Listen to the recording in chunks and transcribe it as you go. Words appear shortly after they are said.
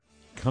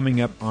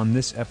Coming up on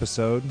this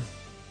episode.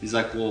 He's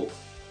like, well,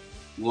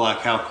 like,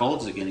 how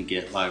cold is it going to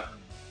get? Like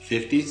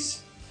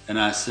 50s? And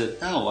I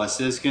said, no. I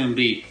said, it's going to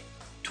be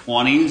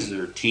 20s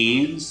or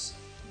teens.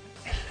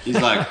 He's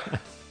like,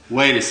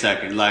 wait a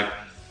second. Like,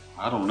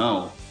 I don't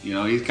know. You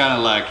know, he's kind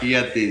of like, he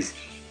had these,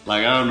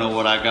 like, I don't know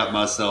what I got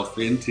myself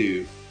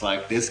into.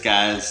 Like, this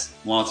guy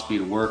wants me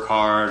to work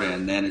hard,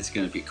 and then it's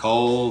going to be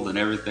cold and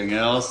everything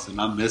else,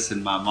 and I'm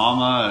missing my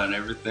mama and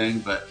everything.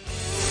 But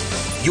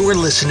you're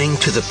listening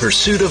to the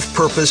Pursuit of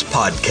Purpose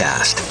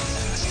podcast.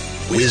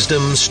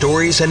 Wisdom,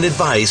 stories, and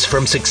advice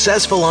from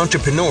successful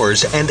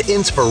entrepreneurs and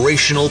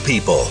inspirational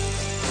people.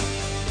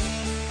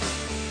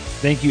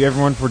 Thank you,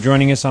 everyone, for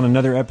joining us on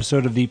another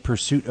episode of the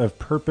Pursuit of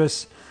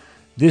Purpose.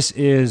 This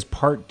is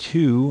part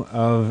 2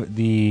 of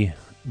the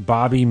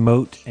Bobby,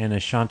 Mote, and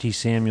Ashanti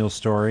Samuels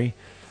story.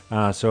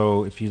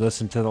 So if you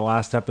listened to the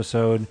last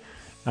episode,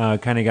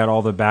 kind of got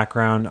all the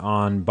background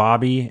on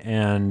Bobby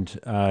and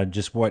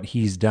just what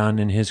he's done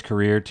in his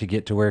career to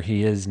get to where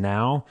he is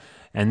now.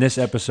 And this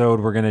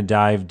episode, we're going to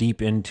dive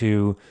deep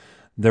into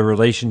the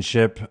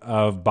relationship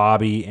of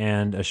Bobby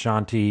and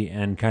Ashanti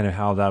and kind of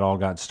how that all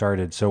got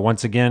started. So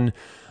once again,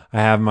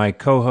 I have my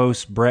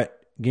co-host, Brett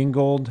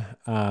Gingold.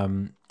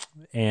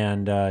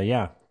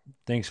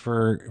 Thanks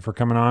for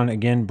coming on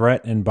again,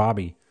 Brett and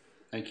Bobby.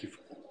 thank you.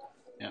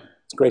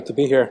 It's great to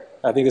be here.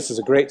 I think this is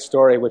a great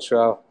story, which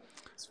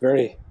is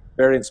very,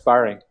 very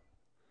inspiring.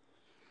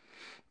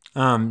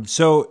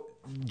 So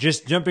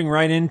just jumping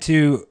right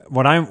into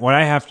what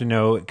I have to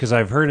know, because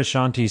I've heard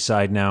Ashanti's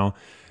side now,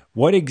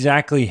 what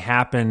exactly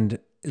happened,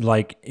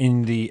 like I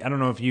don't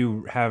know if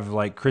you have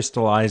like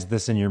crystallized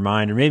this in your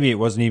mind, or maybe it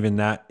wasn't even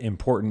that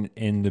important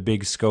in the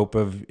big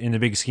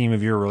scheme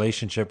of your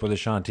relationship with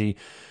Ashanti,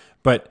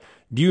 but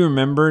do you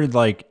remember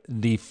like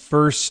the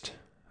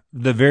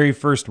very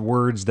first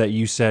words that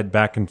you said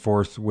back and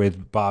forth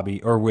with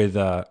Bobby or with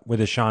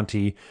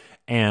Ashanti,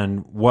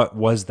 and what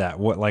was that?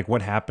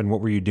 What happened? What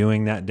were you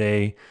doing that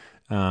day?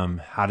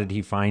 How did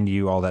he find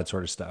you? All that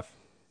sort of stuff.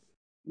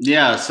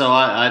 Yeah, so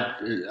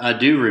I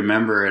do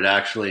remember it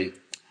actually,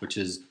 which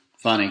is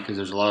funny because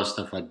there's a lot of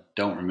stuff I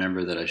don't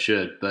remember that I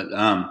should. But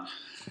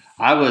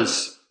I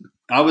was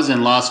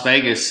in Las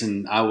Vegas,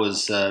 and I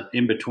was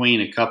in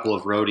between a couple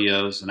of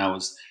rodeos, and I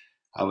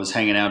was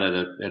hanging out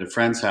at a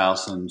friend's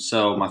house, and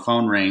so my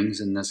phone rings,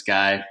 and this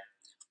guy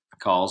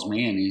calls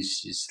me, and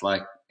he's just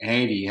like,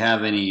 "Hey, do you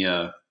have any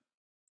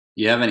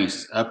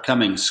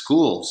upcoming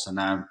schools?" And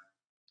I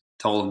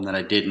told him that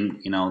I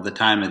didn't. You know, the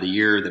time of the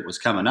year that was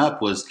coming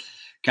up was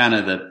kind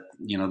of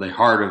the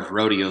heart of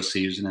rodeo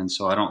season, and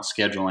so I don't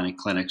schedule any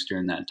clinics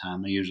during that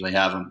time. I usually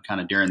have them kind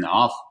of during the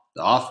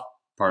off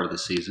part of the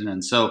season,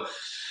 and so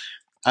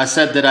I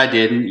said that I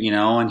didn't,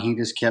 and he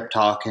just kept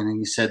talking, and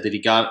he said that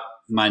he got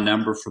my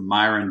number from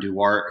Myron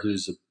Duarte,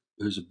 who's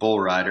a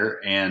bull rider,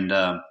 and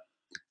I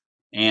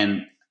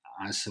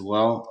said,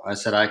 well,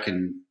 I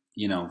can,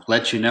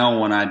 let you know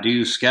when I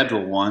do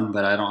schedule one,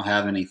 but I don't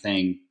have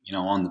anything,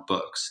 on the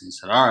books. He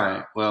said, all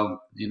right,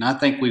 well, I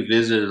think we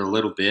visited a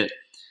little bit,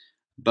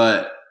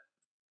 but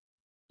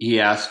he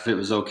asked if it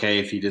was okay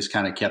if he just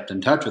kind of kept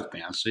in touch with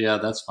me. I said, yeah,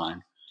 that's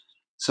fine.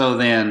 So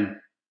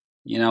then,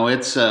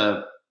 it's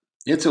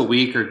a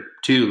week or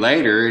two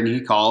later, and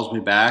he calls me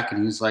back,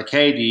 and he's like,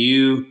 hey, do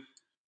you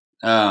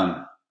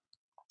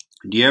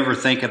ever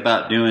think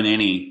about doing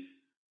any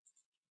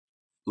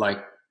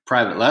like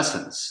private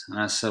lessons? And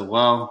I said,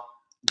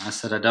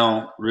 I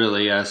don't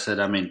really. I said,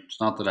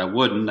 it's not that I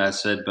wouldn't. I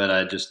said, but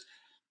I just,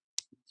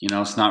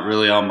 it's not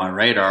really on my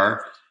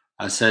radar.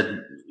 I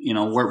said,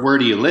 where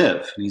do you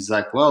live? And he's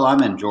like, well,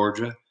 I'm in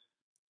Georgia.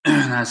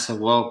 And I said,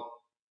 well,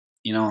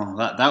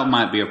 that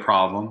might be a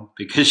problem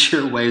because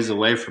you're ways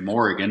away from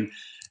Oregon.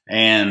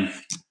 And,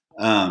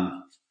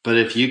 but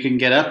if you can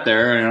get up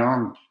there,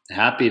 I'm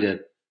happy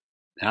to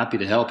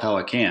help how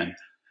I can.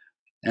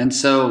 And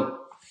so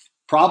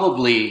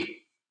probably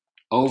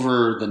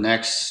over the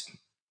next,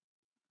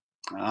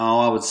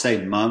 I would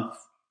say month,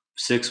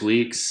 6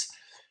 weeks,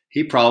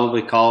 he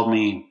probably called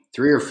me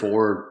 3 or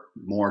 4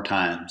 more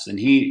times. And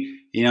he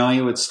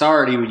would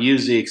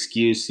use the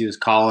excuse he was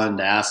calling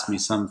to ask me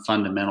some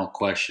fundamental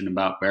question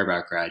about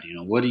bareback riding.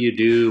 What do you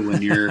do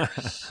when you're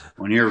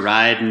when you're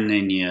riding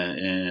and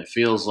it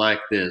feels like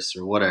this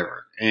or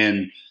whatever?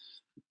 And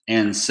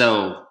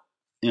so,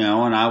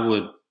 and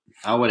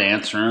I would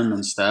answer him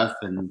and stuff.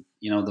 And,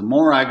 the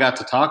more I got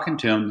to talking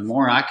to him, the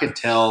more I could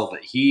tell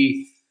that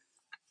he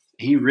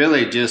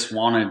really just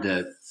wanted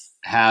to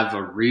have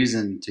a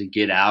reason to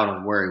get out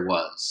of where he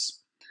was.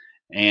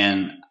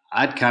 And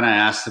I'd kind of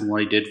asked him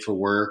what he did for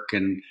work,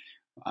 and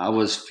I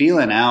was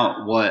feeling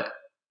out what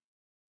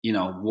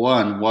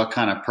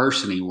kind of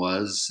person he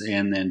was,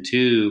 and then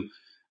 2,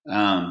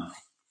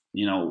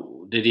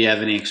 did he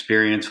have any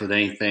experience with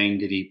anything?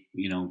 Did he,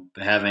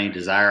 have any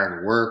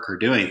desire to work or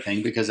do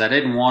anything? Because I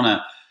didn't want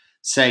to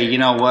say, you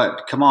know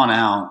what, come on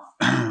out,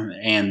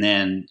 and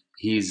then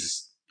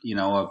he's,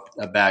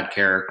 a bad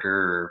character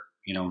or,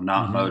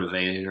 not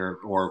motivated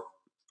or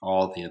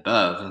all of the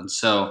above. And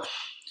so,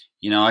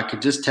 I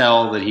could just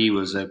tell that he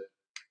was a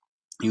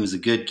he was a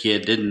good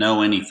kid, didn't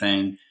know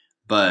anything,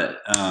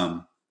 but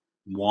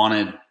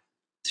wanted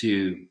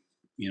to,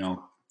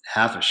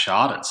 have a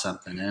shot at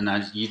something. And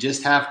you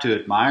just have to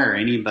admire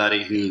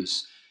anybody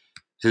who's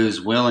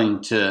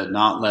willing to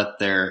not let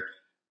their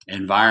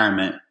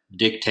environment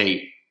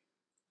dictate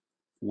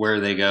where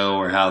they go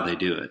or how they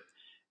do it.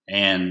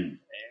 And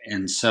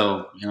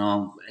so,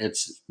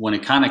 it's when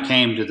it kind of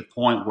came to the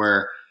point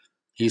where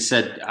he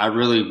said, I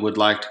really would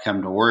like to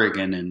come to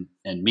Oregon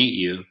and meet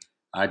you.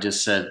 I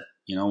just said,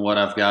 you know what,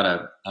 I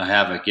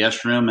have a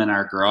guest room in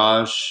our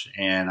garage,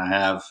 and I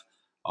have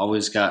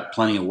always got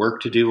plenty of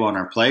work to do on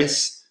our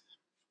place.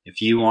 If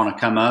you want to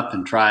come up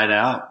and try it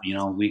out,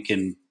 we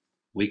can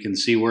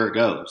see where it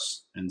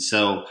goes. And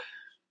so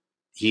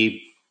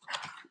he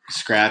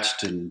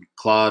scratched and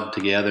clawed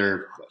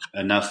together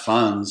enough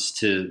funds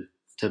to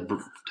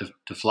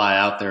fly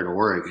out there to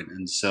Oregon.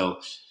 And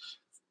so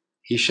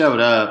he showed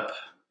up,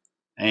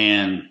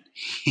 and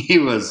he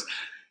was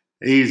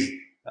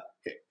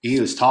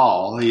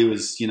tall. He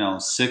was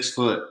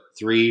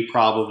 6'3"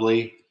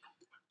 probably,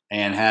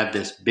 and had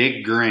this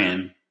big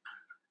grin,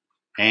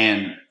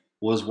 and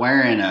was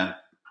wearing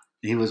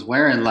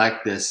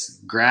like this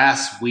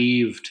grass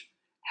weaved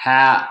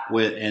hat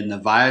and the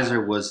visor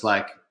was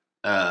like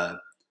a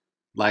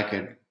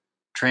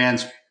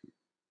transparent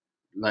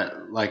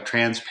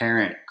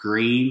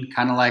green,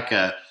 kind of like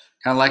a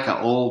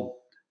old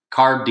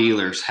car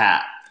dealer's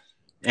hat.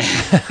 And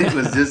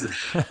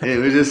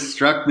it just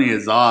struck me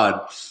as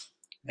odd.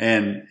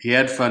 And he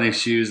had funny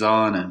shoes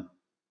on, and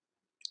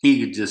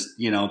he could just,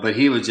 but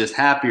he was just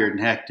happier than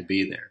heck to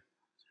be there,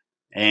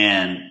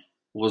 and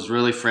was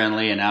really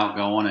friendly and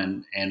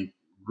outgoing and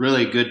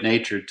really good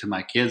natured to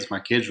my kids. My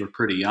kids were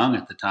pretty young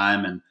at the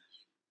time, and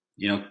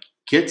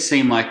kids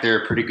seem like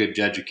they're a pretty good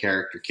judge of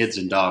character. Kids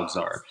and dogs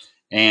are,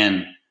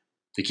 and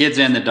the kids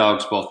and the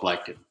dogs both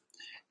liked him.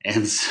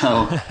 And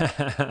so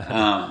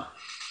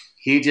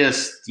he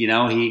just,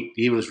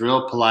 he was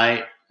real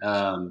polite,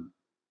 all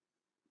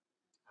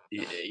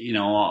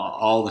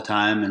the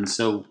time. And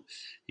so,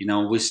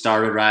 we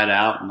started right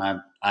out,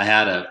 and I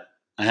had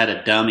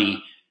a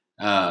dummy,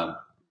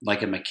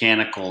 like a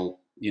mechanical,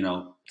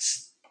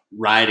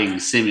 riding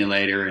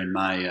simulator in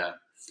my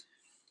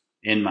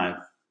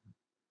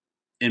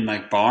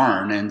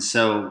barn. And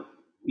so,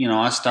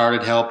 I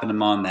started helping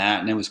him on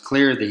that, and it was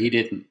clear that he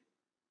didn't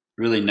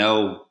really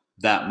know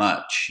that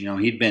much.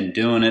 He'd been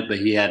doing it, but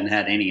he hadn't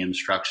had any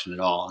instruction at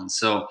all. And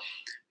so,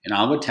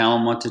 I would tell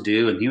him what to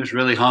do, and he was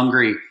really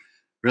hungry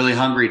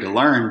to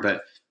learn,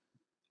 but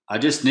I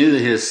just knew that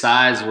his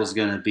size was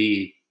going to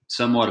be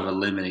somewhat of a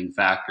limiting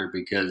factor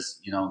because,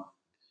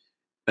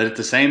 but at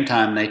the same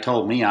time, they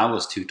told me I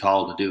was too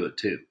tall to do it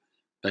too.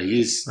 But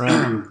he's,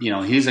 right.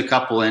 He's a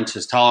couple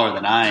inches taller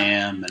than I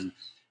am,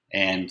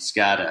 and he's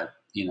got a,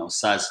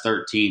 size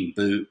 13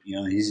 boot.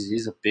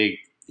 He's a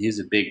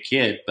big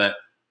kid, but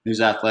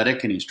he's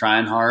athletic and he's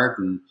trying hard.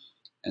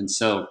 And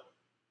so at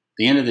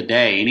the end of the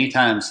day,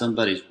 anytime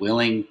somebody's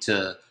willing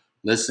to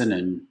listen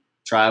and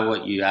try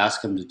what you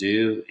ask them to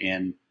do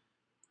and,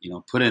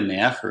 put in the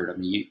effort, I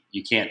mean,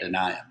 you can't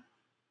deny them.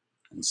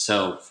 And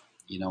so,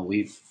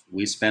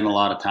 we spent a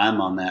lot of time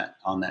on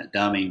that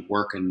dummy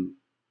working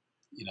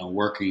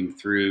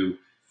through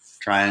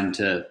trying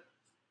to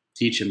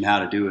teach him how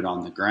to do it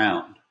on the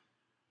ground.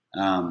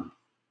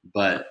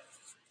 But,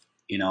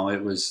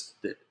 it was,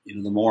 the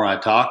more I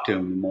talked to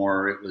him, the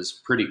more it was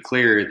pretty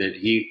clear that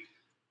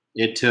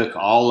it took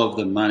all of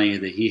the money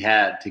that he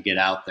had to get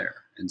out there.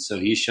 And so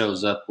he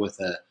shows up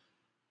with a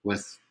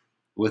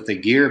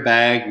gear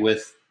bag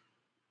with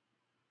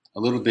a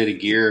little bit of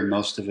gear, and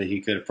most of it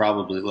he could have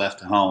probably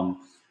left at home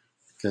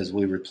because I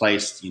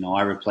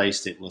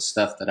replaced it with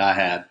stuff that I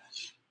had,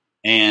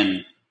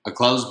 and a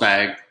clothes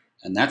bag,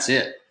 and that's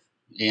it.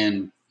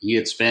 And he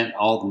had spent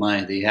all the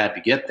money that he had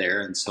to get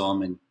there. And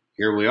so,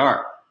 here we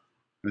are.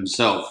 And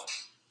so,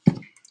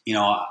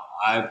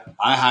 I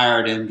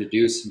hired him to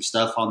do some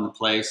stuff on the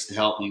place to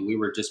help me. We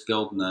were just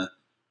building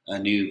a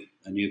new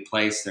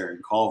place there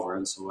in Culver,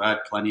 and so we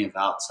had plenty of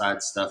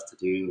outside stuff to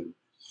do.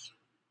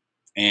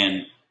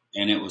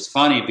 And it was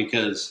funny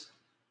because,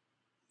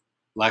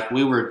 like,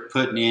 we were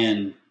putting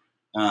in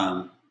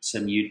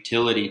some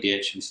utility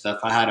ditch and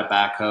stuff. I had a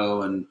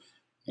backhoe, and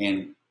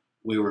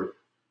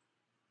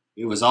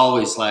it was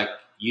always like,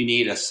 you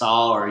need a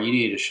saw or you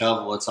need a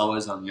shovel. It's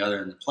always on the other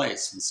end of the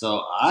place. And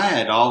so I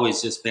had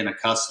always just been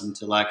accustomed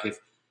to, like, if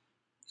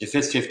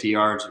it's 50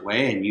 yards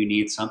away and you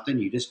need something,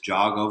 you just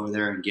jog over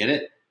there and get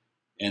it,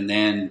 and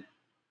then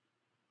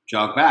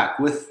jog back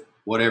with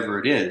whatever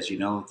it is,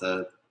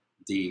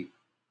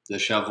 the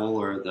shovel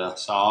or the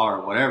saw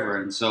or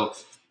whatever. And so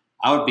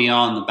I would be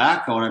on the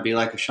backhoe and I'd be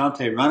like,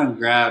 Ashanti, run and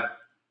grab,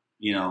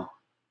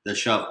 the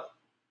shovel.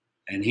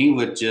 And he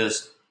would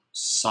just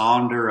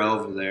saunter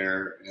over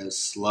there as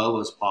slow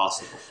as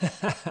possible.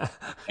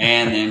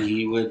 And then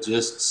he would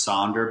just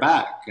saunter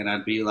back. And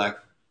I'd be like,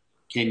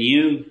 can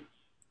you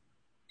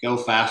go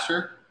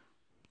faster?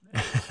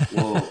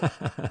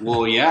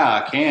 Well,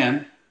 yeah, I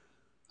can.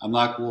 I'm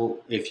like, well,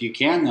 if you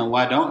can, then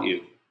why don't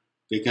you?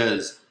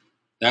 Because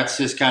that's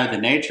just kind of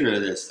the nature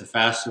of this. The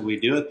faster we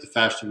do it, the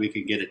faster we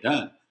can get it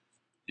done.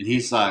 And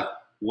he's like,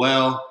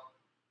 well,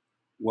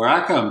 where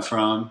I come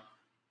from,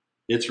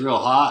 it's real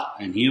hot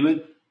and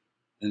humid.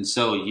 And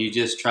so you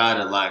just try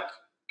to like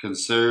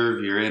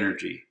conserve your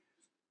energy.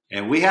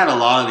 And we had a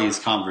lot of these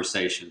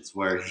conversations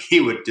where he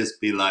would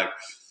just be like,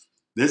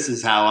 this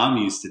is how I'm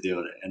used to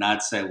doing it. And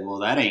I'd say, well,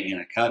 that ain't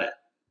going to cut it,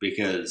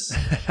 because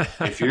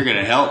if you're going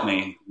to help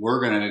me,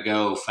 we're going to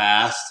go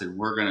fast, and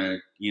we're going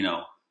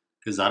to,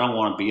 because I don't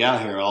want to be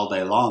out here all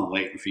day long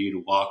waiting for you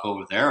to walk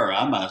over there, or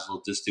I might as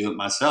well just do it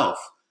myself.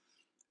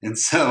 And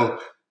so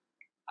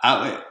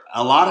a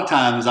lot of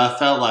times I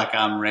felt like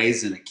I'm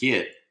raising a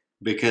kid,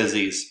 because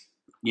he's,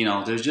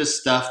 there's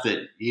just stuff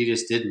that he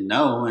just didn't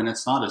know, and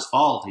it's not his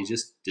fault. He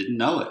just didn't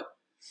know it.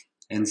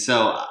 And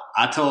so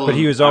I told him. But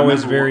he was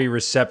always very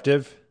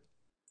receptive.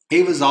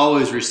 He was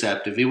always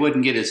receptive. He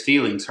wouldn't get his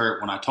feelings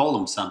hurt when I told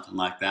him something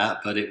like that.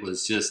 But it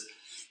was just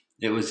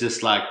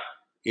like,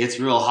 it's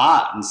real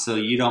hot, and so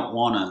you don't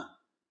want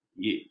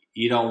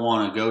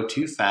to go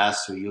too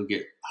fast, or you'll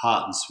get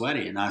hot and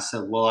sweaty. And I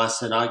said,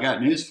 I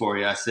got news for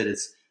you. I said,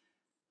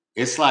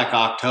 it's like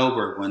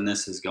October when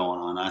this is going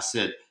on. I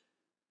said,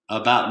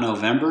 about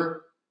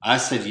November, I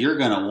said, you're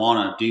going to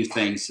want to do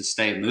things to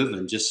stay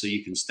moving just so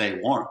you can stay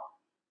warm.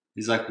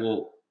 He's like,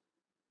 well,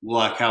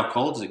 like, how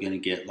cold is it going to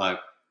get? Like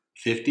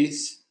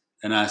 50s?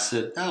 And I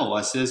said, no.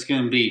 I said, it's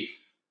going to be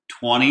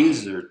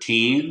 20s or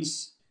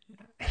teens.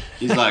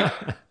 He's like,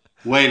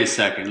 wait a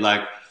second.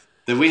 Like,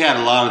 we had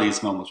a lot of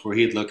these moments where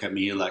he'd look at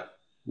me, he'd like,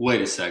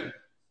 wait a second.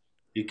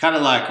 He kind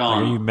of like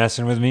on. Are you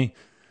messing with me?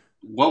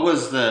 What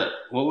was the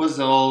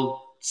old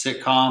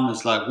sitcom?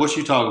 It's like, what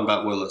you talking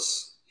about,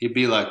 Willis? He'd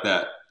be like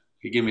that.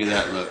 He'd give me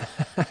that look.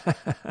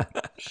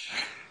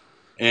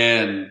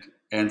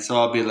 And so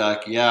I'll be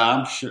like,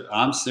 yeah,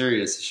 I'm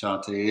serious,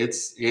 Ashanti.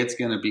 It's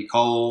going to be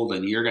cold,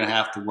 and you're going to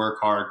have to work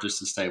hard just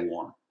to stay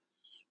warm.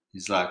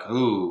 He's like,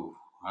 ooh,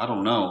 I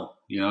don't know.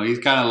 He's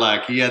kind of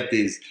like, he had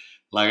these,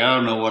 like, I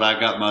don't know what I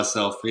got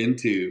myself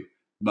into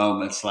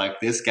moments.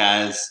 Like, this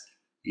guy's,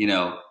 he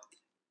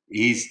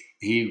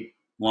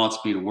wants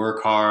me to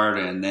work hard,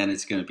 and then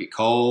it's going to be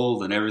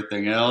cold and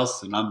everything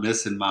else, and I'm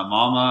missing my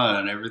mama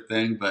and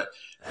everything. But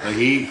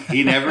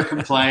he never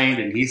complained,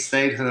 and he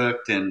stayed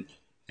hooked, and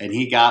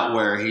he got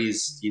where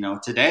he's,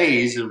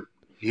 today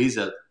he's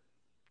a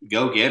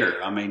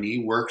go-getter. I mean, he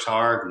works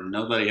hard, and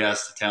nobody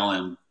has to tell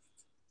him,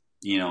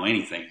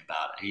 anything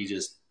about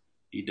it.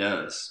 He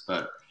does.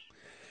 But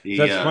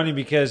that's funny,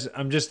 because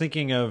I'm just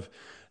thinking of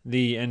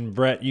and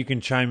Brett, you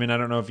can chime in. I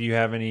don't know if you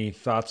have any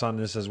thoughts on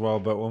this as well,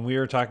 but when we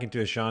were talking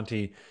to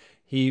Ashanti,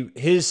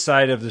 his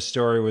side of the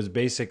story was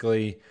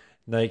basically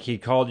like, he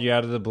called you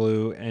out of the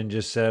blue and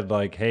just said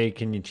like, hey,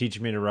 can you teach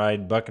me to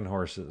ride bucking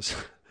horses?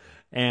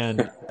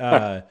 And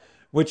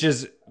which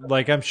is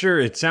like, I'm sure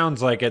it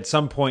sounds like at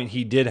some point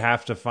he did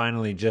have to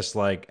finally just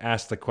like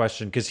ask the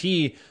question, because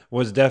he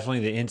was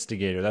definitely the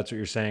instigator. That's what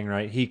you're saying,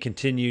 right? He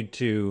continued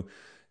to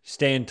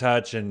stay in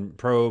touch and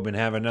probe and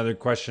have another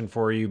question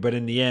for you. But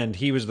in the end,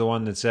 he was the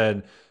one that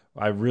said,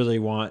 I really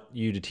want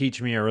you to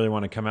teach me. I really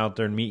want to come out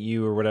there and meet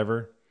you, or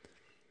whatever.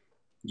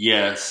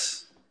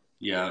 Yes.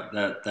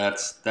 Yeah,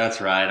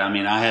 that's right. I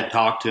mean, I had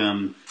talked to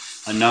him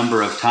a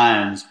number of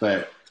times,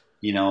 but,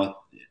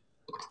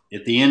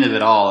 at the end of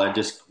it all,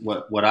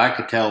 what I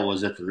could tell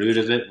was at the root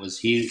of it was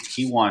he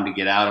wanted to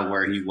get out of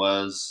where he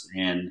was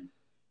and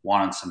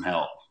wanted some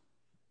help.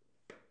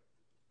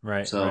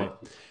 Right. So right.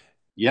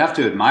 You have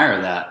to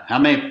admire that. How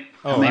many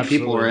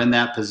people are in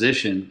that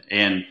position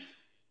and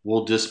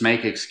will just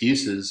make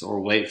excuses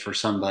or wait for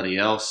somebody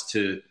else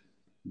to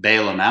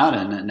bail them out,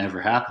 and it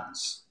never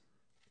happens.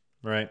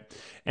 Right.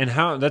 And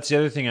that's the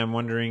other thing I'm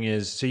wondering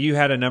is, so you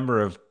had a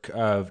number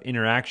of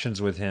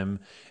interactions with him,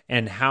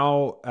 and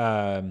how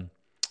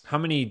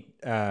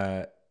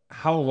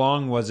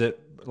long was it,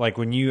 like,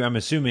 when I'm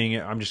assuming,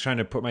 I'm just trying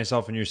to put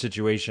myself in your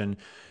situation,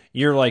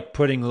 you're like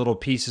putting little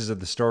pieces of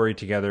the story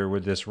together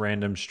with this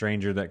random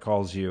stranger that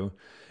calls you.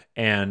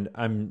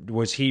 And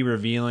was he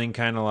revealing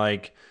kind of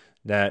like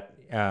that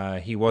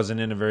he wasn't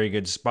in a very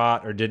good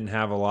spot, or didn't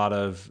have a lot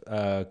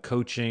of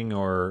coaching,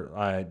 or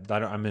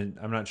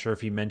I'm not sure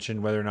if he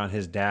mentioned whether or not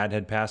his dad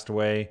had passed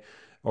away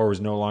or was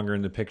no longer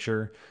in the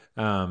picture.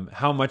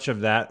 How much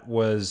of that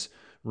was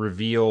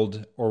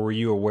revealed, or were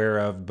you aware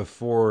of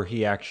before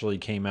he actually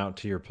came out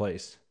to your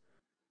place?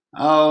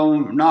 Oh,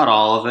 not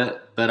all of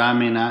it, but I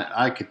mean,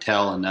 I could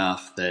tell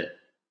enough that,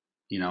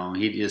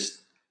 he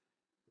just,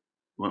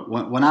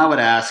 when I would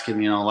ask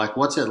him, like,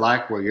 what's it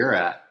like where you're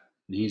at?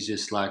 And he's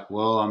just like,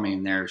 well, I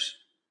mean, there's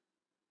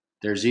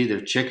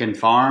either chicken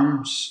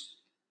farms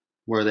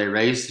where they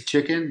raise the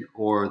chicken,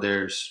 or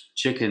there's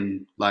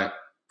chicken like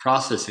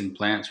processing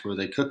plants where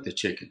they cook the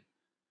chicken.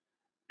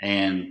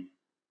 And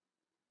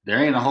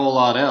there ain't a whole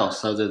lot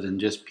else other than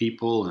just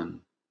people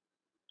and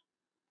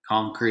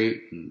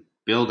concrete and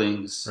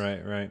buildings,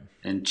 right,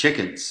 and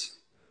chickens.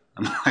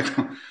 I'm like,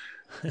 and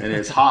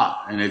it's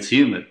hot and it's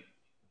humid,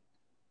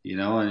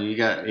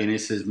 and he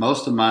says,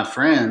 most of my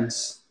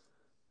friends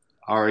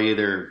are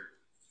either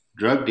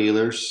drug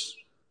dealers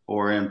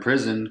or in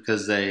prison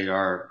because they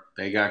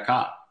got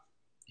caught.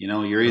 You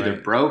know, you're either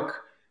Right.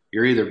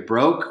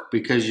 broke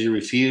because you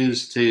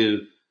refuse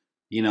to,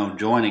 you know,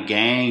 join a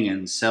gang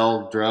and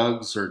sell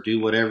drugs or do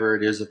whatever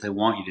it is that they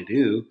want you to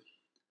do.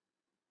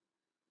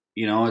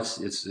 You know,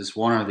 it's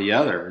one or the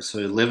other. So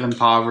live in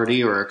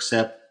poverty or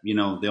accept, you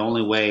know, the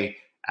only way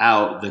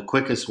out, the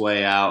quickest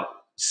way out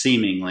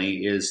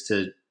seemingly is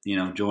to, you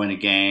know, join a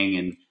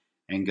gang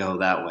and go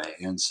that way.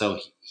 And so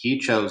he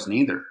chose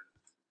neither.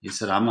 He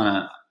said, I'm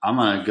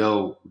gonna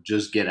go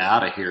just get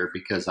out of here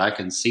because I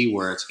can see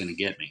where it's gonna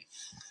get me.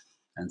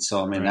 And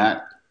so I mean Right.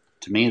 that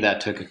to me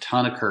that took a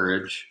ton of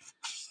courage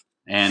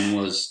and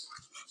was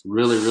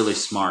really, really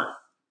smart.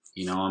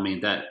 You know, I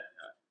mean that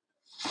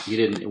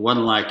it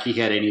wasn't like he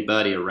had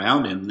anybody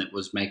around him that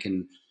was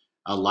making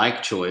a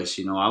like choice.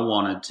 You know, I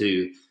wanted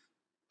to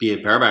be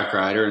a bareback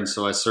rider, and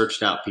so I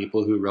searched out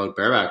people who rode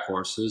bareback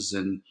horses,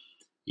 and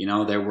you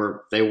know they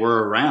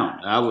were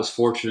around. I was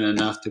fortunate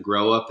enough to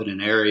grow up in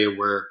an area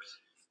where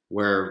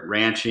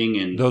ranching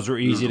and, Those were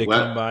you know, easy to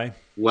come by.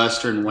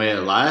 Western way Yeah.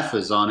 of life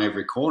is on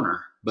every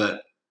corner.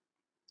 But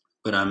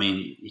I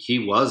mean, he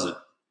wasn't,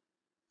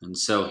 and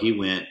so he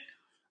went.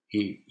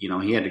 He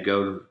had to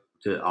go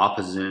to the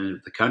opposite end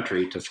of the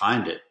country to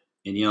find it.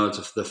 And you know,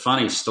 the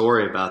funny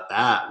story about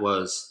that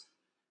was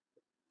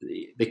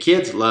the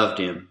kids loved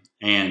him,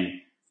 and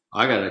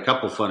I got a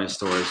couple funny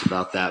stories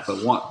about that.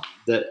 But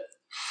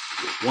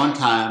one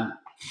time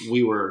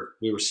we were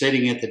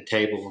sitting at the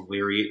table and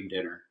we were eating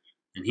dinner,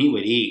 and he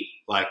would eat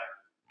like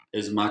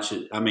as much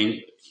as, I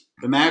mean,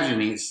 imagine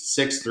he's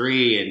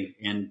 6'3"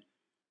 and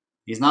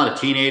he's not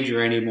a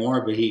teenager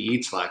anymore, but he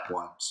eats like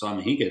one. So I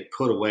mean, he could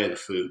put away the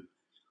food.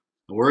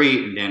 We're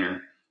eating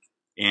dinner,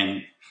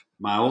 and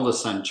my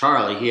oldest son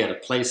Charlie, he had a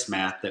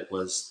placemat that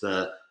was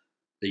the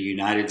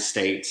United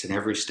States, and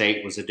every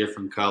state was a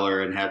different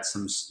color and had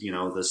some, you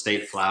know, the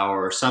state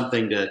flower or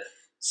something to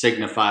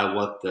signify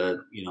what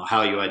the, you know,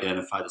 how you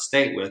identify the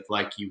state with,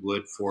 like you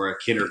would for a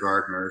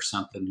kindergartner or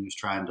something who's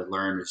trying to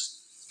learn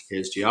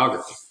his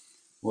geography.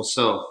 Well,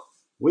 so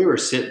we were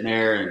sitting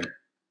there and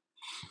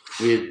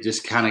we had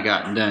just kind of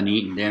gotten done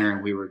eating dinner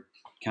and we were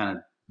kind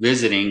of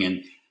visiting,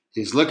 and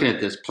he's looking at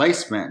this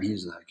placemat and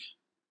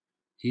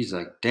he's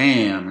like,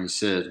 damn, he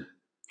said,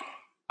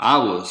 I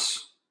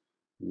was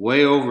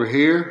way over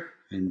here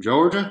in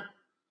Georgia,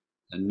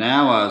 and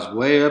now I was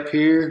way up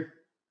here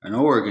in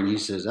Oregon. He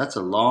says, that's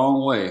a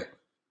long way.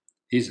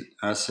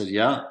 I said,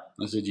 yeah.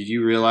 I said, did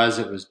you realize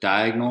it was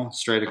diagonal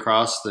straight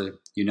across the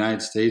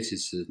United States? He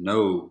said,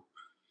 no.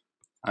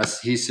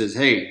 He says,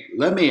 hey,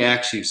 let me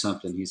ask you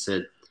something. He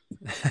said,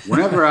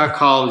 whenever I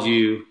called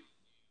you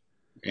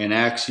and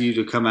asked you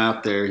to come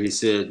out there, he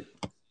said,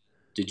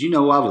 did you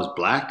know I was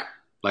black?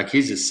 Like,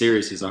 he's as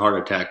serious as a heart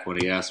attack when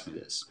he asked me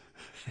this.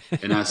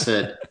 And I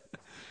said,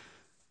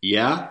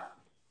 yeah.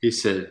 He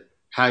said,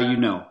 how you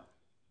know?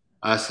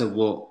 I said,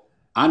 well,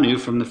 I knew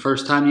from the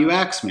first time you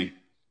asked me.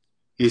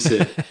 He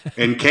said,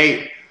 and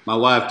Kate, my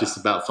wife, just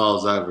about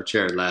falls out of her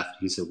chair laughing.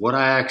 He said, what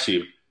I asked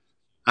you?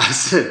 I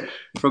said,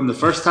 from the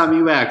first time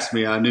you asked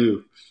me, I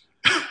knew.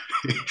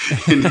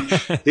 And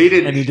he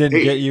didn't. And he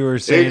didn't get you were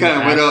saying it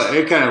kind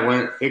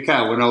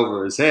of went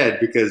over his head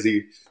because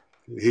he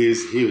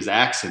was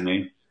axing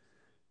me.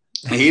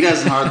 And he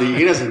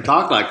doesn't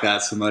talk like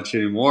that so much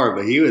anymore.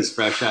 But he was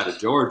fresh out of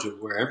Georgia,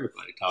 where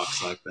everybody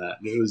talks like that.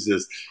 And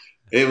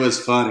it was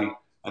funny.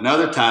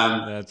 Another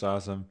time, That's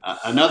awesome.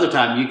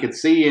 you could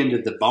see into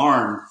the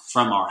barn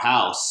from our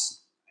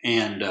house,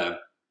 and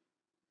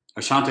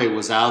Ashanti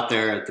was out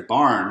there at the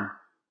barn,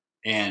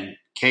 and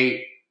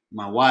Kate,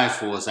 my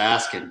wife, was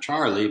asking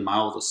Charlie, my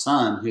oldest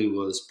son, who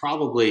was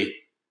probably,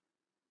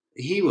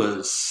 I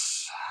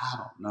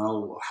don't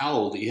know how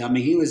old. I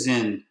mean, he was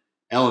in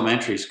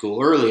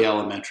early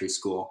elementary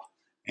school,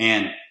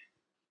 and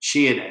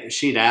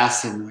she'd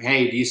asked him,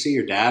 hey, do you see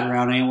your dad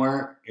around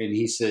anywhere? And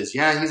he says,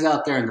 yeah, he's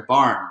out there in the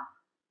barn.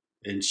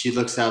 And she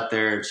looks out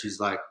there and she's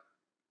like,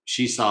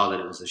 she saw that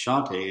it was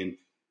Ashanti. And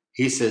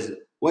he says,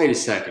 wait a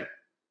second.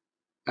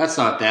 That's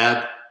not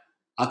Dad.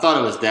 I thought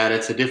it was Dad.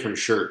 It's a different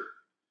shirt.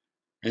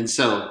 And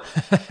so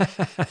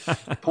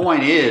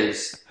point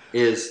is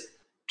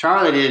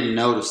Charlie didn't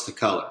notice the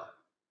color.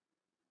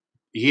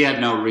 He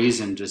had no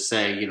reason to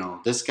say, you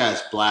know, this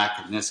guy's black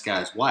and this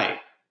guy's white.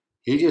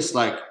 He just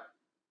like,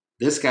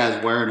 this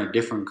guy's wearing a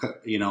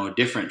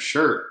different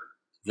shirt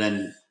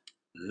than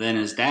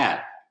his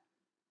dad.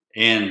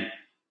 And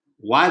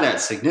why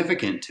that's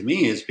significant to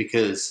me is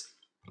because,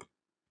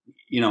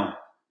 you know,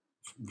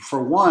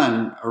 for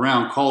one,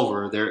 around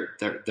Culver,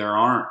 there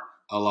aren't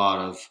a lot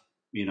of,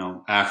 you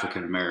know,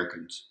 African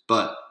Americans,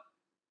 but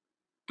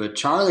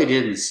Charlie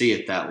didn't see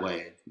it that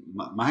way.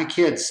 My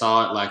kid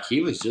saw it like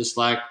he was just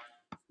like,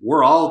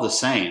 we're all the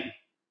same.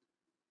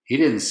 He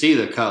didn't see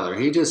the color.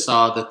 He just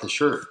saw that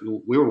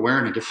we were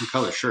wearing a different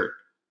color shirt.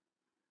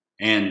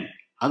 And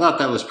I thought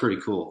that was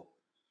pretty cool.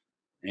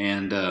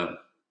 And,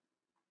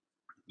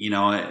 you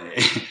know,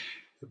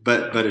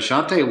 but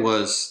Ashanti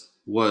was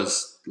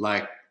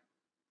like,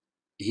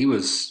 he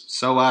was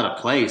so out of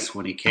place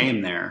when he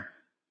came there.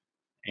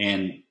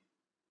 And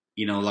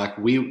like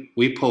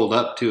we pulled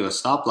up to a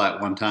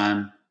stoplight one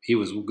time. He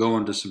was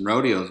going to some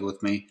rodeos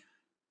with me,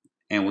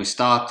 and we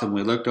stopped and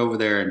we looked over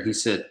there, and he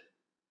said,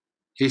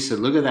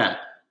 "Look at that."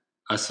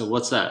 I said,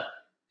 "What's that?"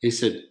 He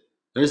said,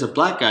 "There's a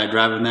black guy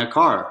driving that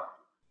car."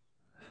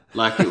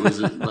 Like it was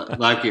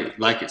like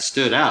it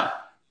stood out.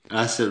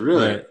 I said,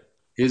 "Really?" Right.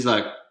 He's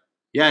like,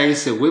 "Yeah." He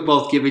said, "We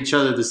both give each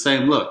other the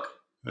same look."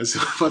 I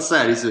said, "What's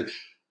that?" He said,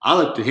 "I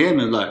looked at him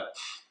and like,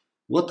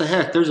 what the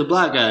heck? There's a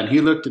black guy." And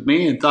he looked at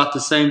me and thought the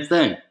same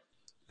thing.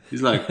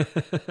 He's like,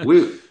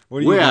 "We What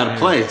are you we're out doing of here?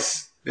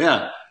 place."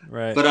 Yeah,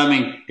 Right. but I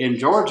mean, in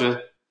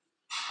Georgia,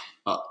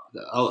 uh,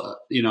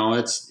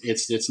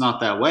 it's not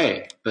that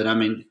way. But I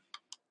mean,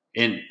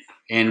 and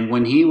and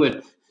when he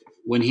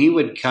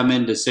would come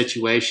into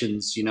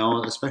situations,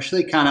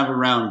 especially kind of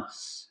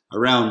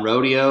around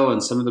rodeo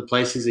and some of the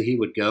places that he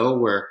would go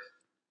where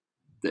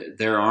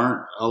there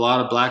aren't a lot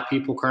of black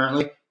people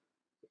currently,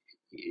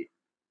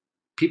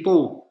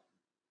 people,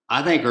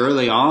 I think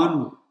early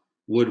on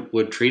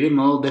would treat him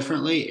a little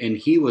differently, and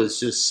he was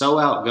just so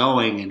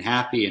outgoing and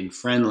happy and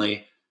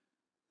friendly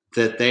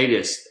that they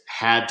just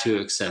had to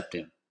accept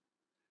him.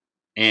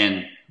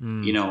 And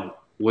Mm.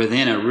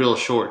 within a real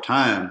short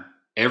time,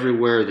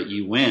 everywhere that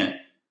you went,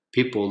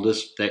 people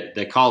just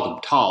they called him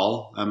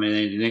Tall. I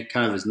mean,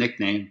 kind of his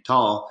nickname,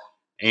 Tall.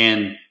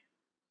 And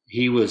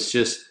he was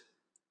just,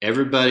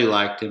 everybody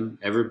liked him,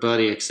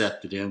 everybody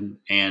accepted him,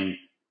 and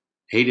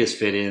he just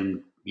fit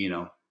in,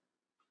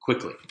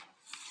 quickly.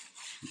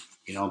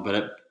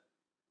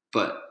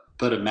 But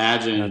That's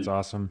imagine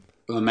awesome.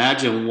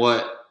 imagine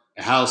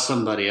how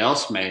somebody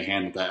else may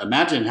handle that.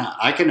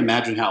 I can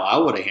imagine how I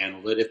would have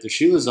handled it if the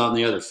shoe was on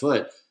the other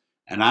foot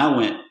and I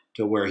went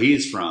to where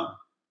he's from,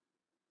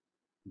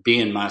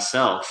 being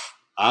myself.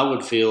 I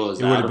would feel as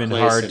It would out have of been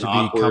place hard and to be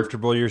awkward.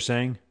 comfortable, you're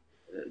saying?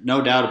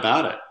 No doubt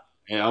about it.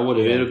 And it would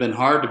Yeah. have been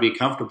hard to be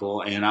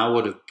comfortable, and I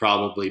would have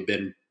probably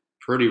been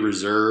pretty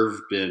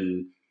reserved,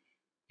 and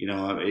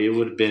it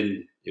would have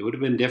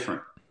been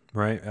different.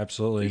 Right.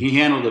 Absolutely. He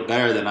handled it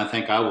better than I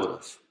think I would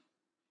have.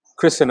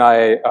 Chris and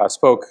I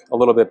spoke a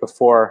little bit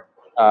before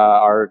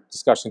our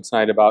discussion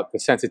tonight about the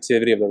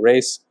sensitivity of the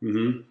race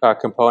Mm-hmm.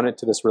 component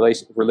to this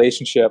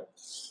relationship.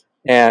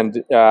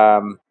 And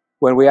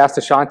when we asked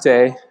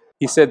Ashanti,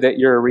 he said that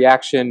your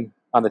reaction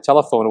on the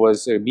telephone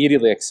was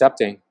immediately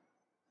accepting.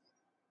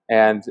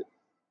 And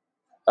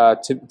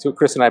to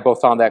Chris and I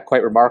both found that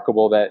quite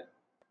remarkable, that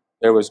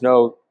there was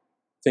no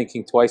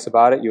thinking twice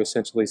about it. You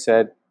essentially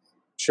said,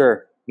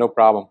 sure, no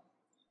problem.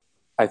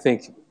 I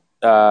think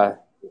the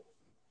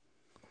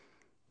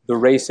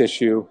race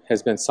issue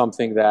has been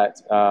something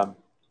that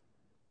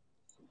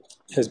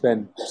has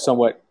been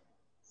somewhat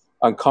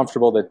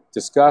uncomfortable to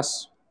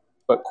discuss,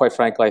 but quite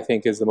frankly, I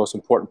think is the most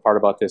important part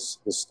about this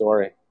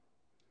story,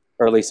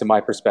 or at least in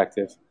my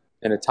perspective.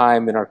 In a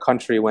time in our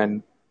country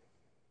when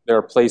there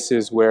are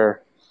places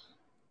where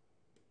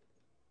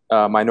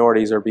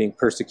minorities are being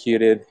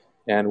persecuted,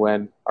 and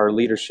when our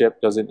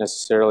leadership doesn't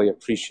necessarily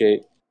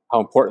appreciate how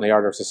important they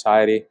are to our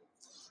society,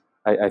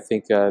 I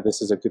think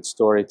this is a good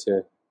story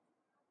to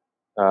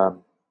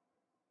um,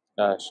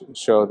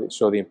 show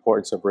the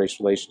importance of race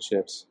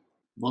relationships.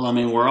 Well, I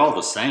mean, we're all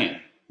the same.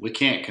 We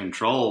can't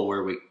control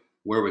where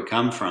we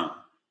come from,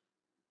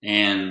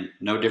 and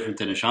no different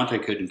than Ashanti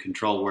couldn't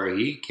control where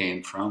he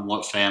came from,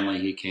 what family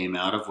he came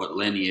out of, what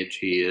lineage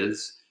he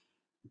is.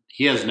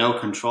 He has no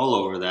control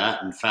over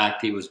that. In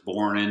fact, he was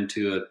born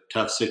into a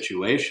tough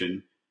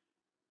situation,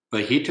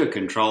 but he took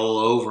control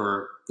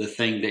over the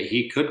thing that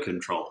he could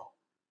control,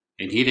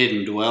 and he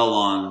didn't dwell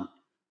on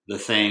the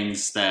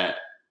things that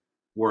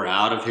were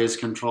out of his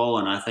control.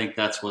 And I think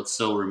that's what's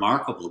so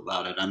remarkable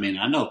about it. I mean,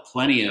 I know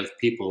plenty of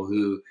people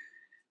who,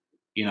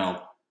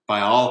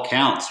 by all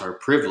counts are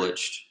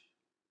privileged,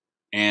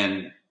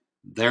 and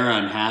they're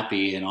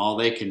unhappy, and all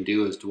they can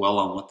do is dwell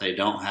on what they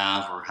don't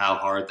have or how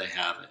hard they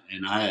have it.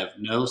 And I have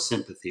no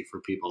sympathy for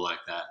people like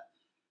that.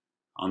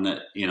 On the,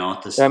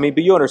 at this. I mean,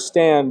 but you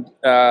understand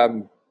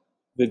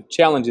the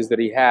challenges that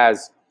he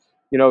has.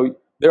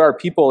 There are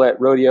people at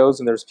rodeos,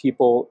 and there's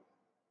people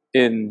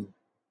in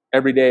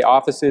everyday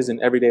offices and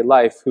everyday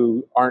life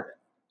who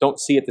don't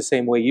see it the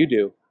same way you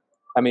do.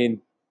 I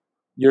mean,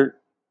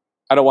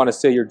 I don't want to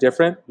say you're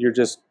different. You're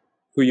just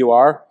who you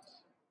are,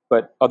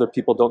 but other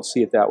people don't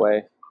see it that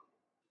way.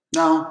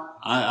 No,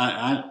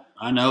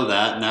 I know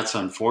that, and that's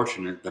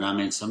unfortunate. But I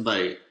mean,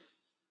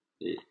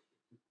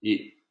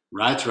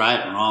 right's right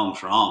and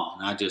wrong's wrong.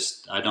 And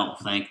I don't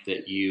think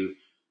that you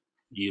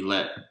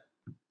let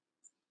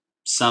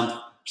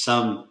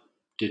some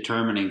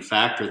determining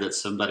factor that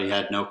somebody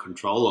had no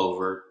control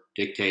over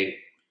dictate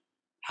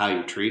how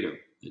you treat them.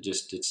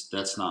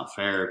 That's not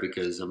fair,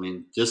 because I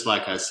mean, just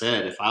like I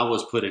said, if I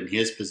was put in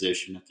his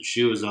position, if the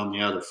shoe was on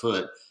the other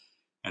foot,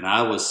 and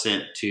I was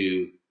sent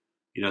to,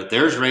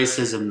 there's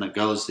racism that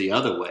goes the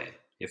other way.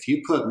 If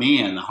you put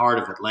me in the heart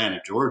of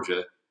Atlanta,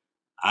 Georgia,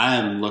 I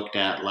am looked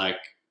at like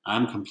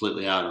I'm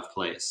completely out of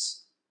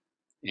place,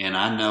 and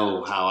I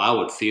know how I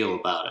would feel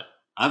about it.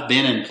 I've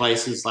been in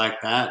places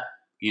like that,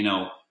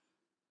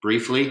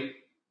 briefly,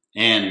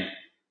 and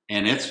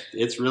and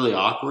it's really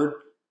awkward,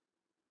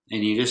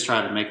 and you just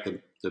try to make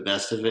the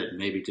best of it and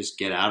maybe just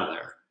get out of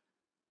there.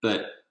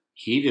 But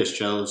he just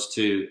chose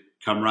to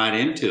come right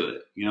into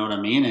it, you know what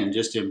I mean, and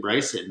just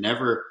embrace it.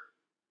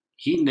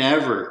 He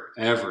never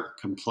ever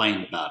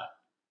complained about it.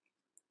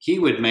 He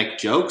would make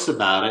jokes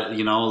about it,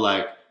 you know,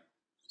 like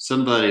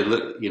somebody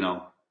look, you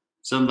know,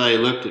 somebody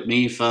looked at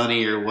me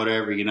funny or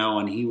whatever, you know,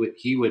 and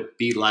he would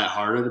be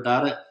lighthearted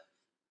about it.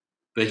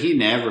 But he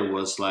never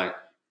was like,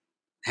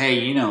 hey,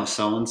 you know,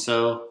 so and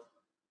so,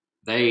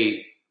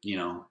 they, you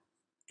know,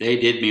 they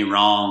did me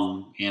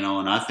wrong, you know,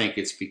 and I think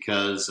it's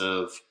because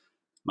of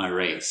my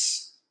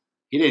race.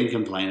 He didn't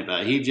complain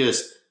about it. He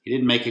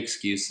didn't make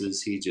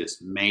excuses. He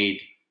just made,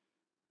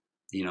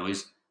 you know,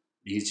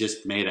 he's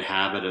just made a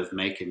habit of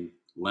making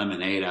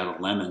lemonade out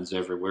of lemons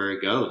everywhere he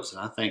goes.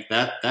 And I think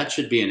that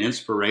should be an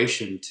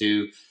inspiration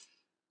to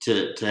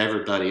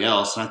everybody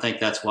else. And I think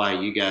that's why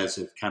you guys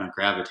have kind of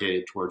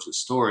gravitated towards the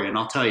story. And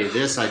I'll tell you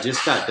this, I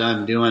just got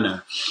done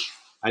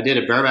I did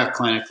a bareback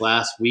clinic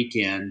last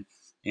weekend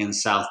in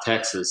South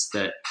Texas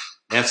that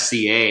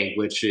FCA,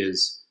 which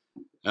is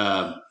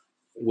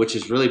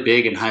really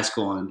big in high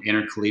school and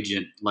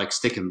intercollegiate, like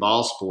stick and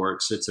ball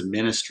sports. It's a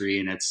ministry,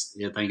 and I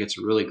think it's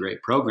a really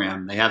great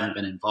program. They haven't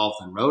been involved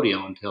in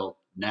rodeo until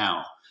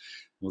now.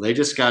 Well, they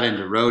just got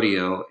into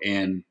rodeo,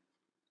 and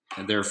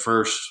their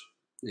first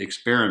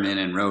experiment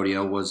in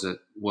rodeo was a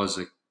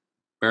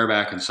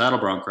bareback and saddle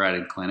bronc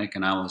riding clinic,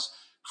 and I was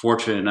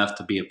fortunate enough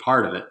to be a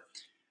part of it.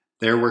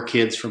 There were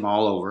kids from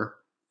all over,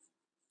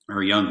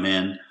 or young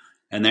men,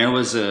 and there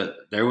was a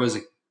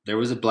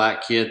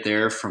black kid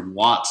there from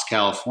Watts,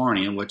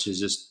 California, which is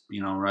just,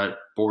 you know, right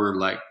border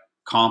like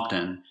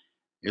Compton.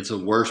 It's a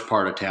worse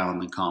part of town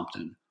than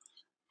Compton.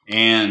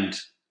 And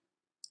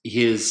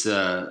his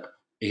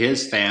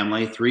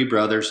family, 3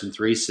 brothers and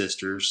 3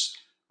 sisters,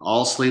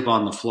 all sleep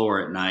on the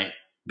floor at night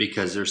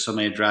because there's so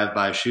many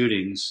drive-by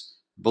shootings.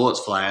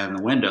 Bullets fly in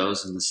the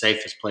windows, and the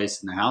safest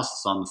place in the house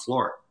is on the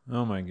floor.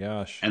 Oh my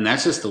gosh. And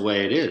that's just the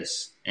way it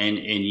is. And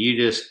you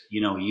just, you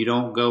know, you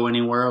don't go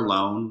anywhere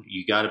alone.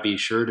 You got to be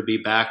sure to be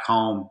back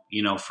home,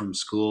 you know, from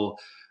school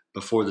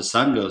before the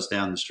sun goes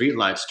down, the street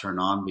lights turn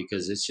on,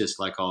 because it's just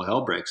like all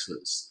hell breaks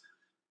loose.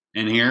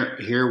 And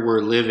here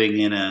we're living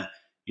in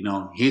you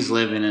know, he's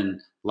living in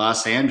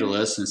Los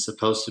Angeles, and it's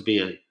supposed to be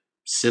a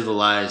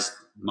civilized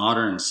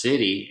modern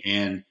city,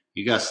 and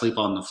you got to sleep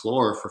on the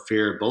floor for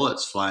fear of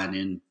bullets flying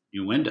in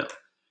your window.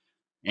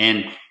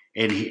 And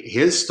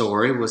his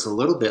story was a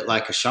little bit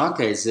like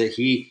Ashanti's, that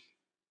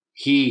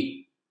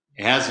he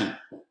hasn't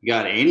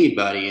got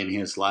anybody in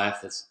his life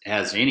that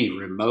has any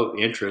remote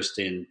interest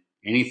in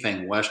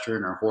anything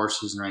Western or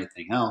horses or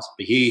anything else.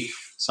 But he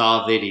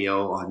saw a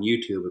video on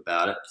YouTube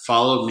about it,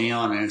 followed me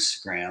on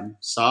Instagram,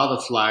 saw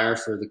the flyer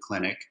for the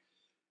clinic,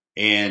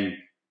 and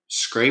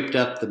scraped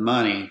up the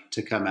money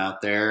to come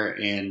out there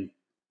and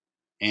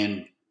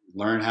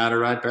learn how to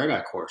ride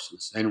bareback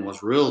horses, and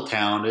was real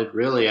talented,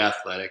 really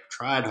athletic,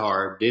 tried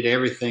hard, did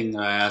everything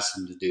that I asked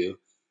him to do.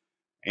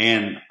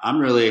 And I'm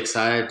really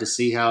excited to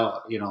see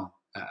how, you know,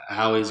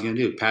 how he's going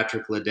to do.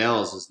 Patrick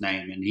Liddell is his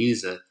name, and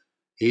he's a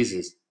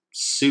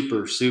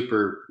super,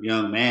 super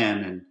young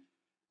man. And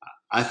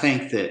I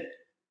think that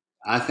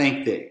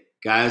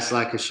guys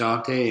like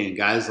Ashanti and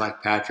guys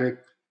like Patrick,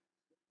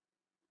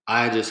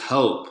 I just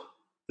hope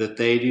that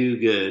they do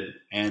good,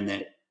 and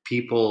that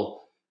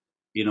people,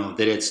 you know,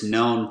 that it's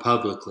known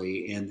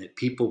publicly, and that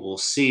people will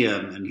see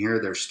them and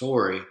hear their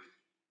story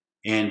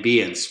and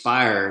be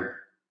inspired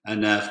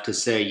enough to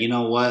say, you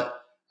know what,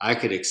 I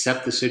could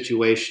accept the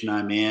situation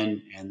I'm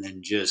in and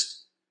then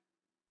just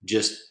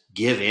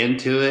give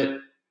into it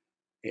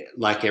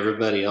like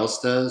everybody else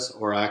does,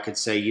 or I could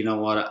say, you know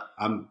what,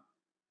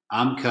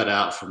 I'm cut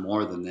out for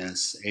more than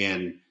this,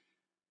 and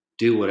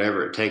do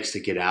whatever it takes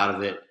to get out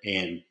of it,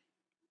 and,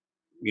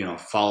 you know,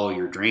 follow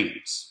your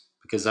dreams.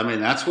 Because I mean,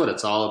 that's what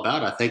it's all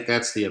about. I think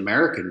that's the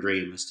American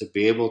dream, is to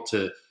be able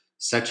to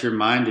set your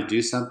mind to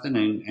do something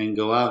and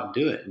go out and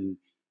do it,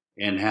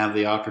 and have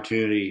the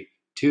opportunity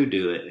to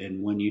do it.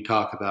 And when you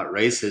talk about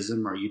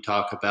racism, or you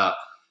talk about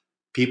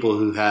people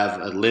who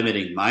have a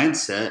limiting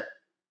mindset,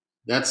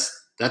 that's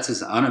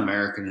as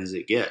un-American as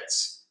it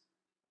gets.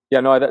 Yeah,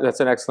 no, that's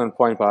an excellent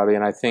point, Bobby.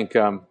 And I think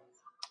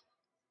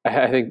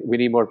we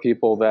need more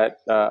people that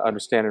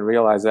understand and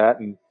realize that,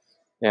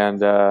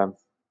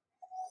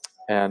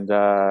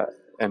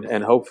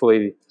 and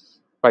hopefully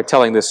by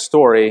telling this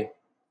story,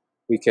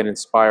 we can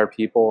inspire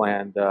people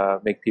and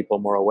make people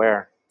more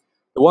aware.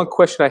 The one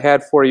question I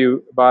had for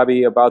you,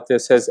 Bobby, about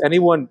this: has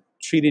anyone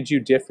treated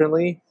you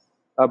differently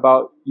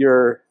about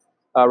your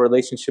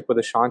relationship with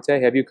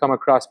Ashanti? Have you come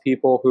across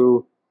people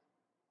who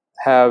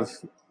have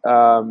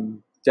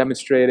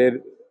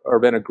demonstrated or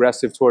been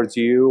aggressive towards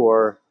you,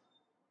 or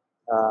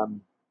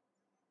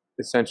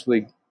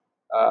essentially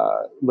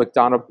looked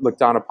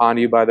down upon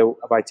you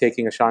by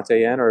taking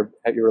Ashanti in, or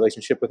at your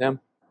relationship with him?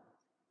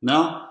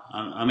 No,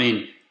 I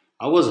mean,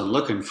 I wasn't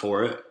looking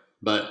for it,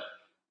 but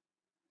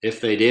if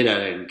they did, I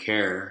didn't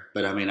care.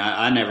 But I mean,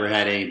 I never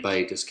had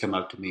anybody just come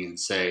up to me and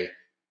say,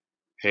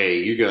 hey,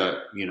 you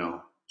got, you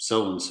know,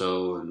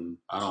 so-and-so, and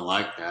I don't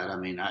like that. I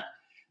mean,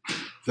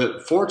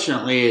 but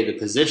fortunately, the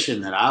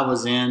position that I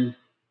was in,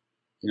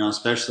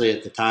 especially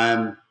at the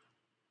time,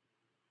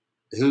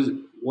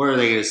 what are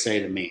they going to say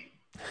to me?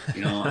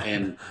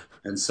 And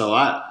so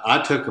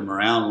I took him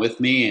around with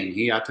me,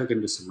 and I took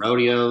him to some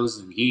rodeos,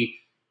 and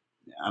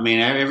I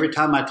mean, every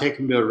time I take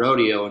him to a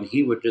rodeo, and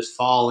he would just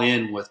fall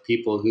in with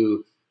people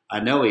who I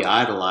know he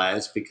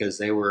idolized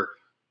because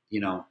you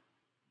know,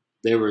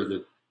 they were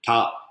the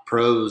top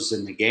pros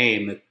in the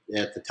game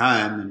at the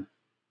time,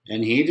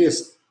 and he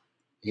just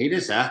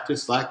acted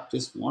just like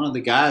just one of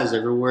the guys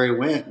everywhere he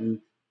went, and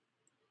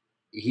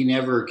he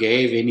never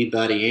gave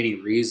anybody any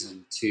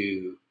reason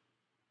to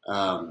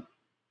um,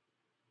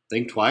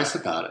 think twice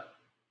about it.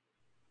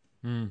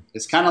 Mm.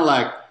 It's kind of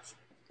like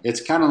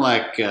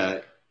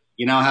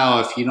how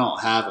if you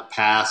don't have a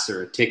pass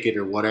or a ticket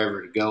or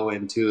whatever to go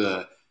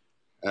into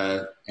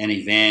an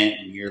event,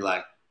 and you're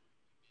like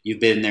you've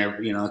been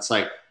there, it's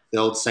like the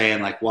old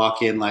saying, like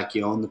walk in like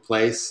you own the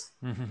place.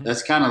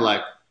 That's kind of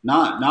like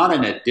not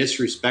in a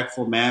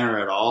disrespectful manner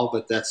at all,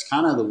 but that's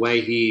kind of the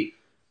way he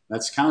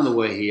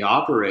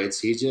operates.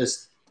 He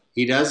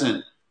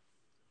doesn't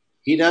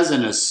he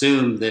doesn't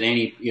assume that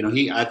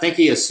I think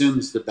he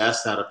assumes the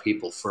best out of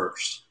people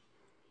first.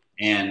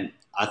 And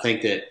I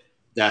think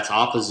that's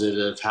opposite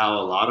of how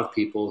a lot of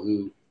people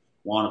who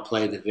want to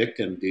play the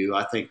victim do.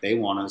 I think they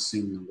want to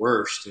assume the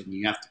worst, and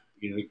you have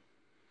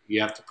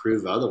to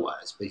prove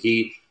otherwise. But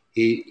he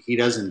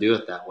doesn't do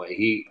it that way.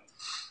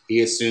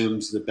 He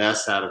assumes the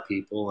best out of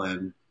people,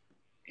 and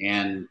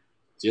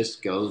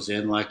just goes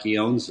in like he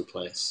owns the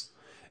place.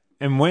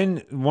 And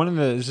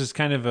this is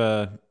kind of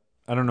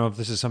I don't know if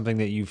this is something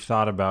that you've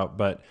thought about,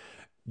 but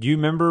do you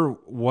remember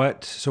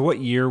what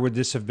year would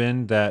this have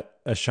been that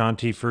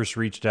Ashanti first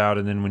reached out,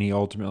 and then when he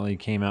ultimately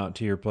came out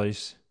to your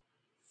place?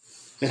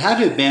 It had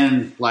to have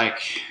been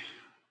like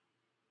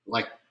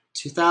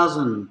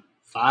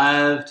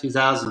 2005,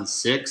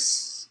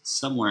 2006,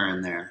 somewhere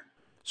in there.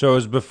 So it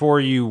was before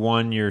you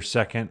won your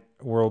second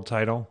world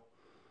title?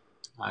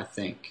 I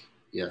think,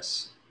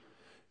 yes.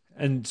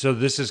 And so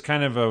this is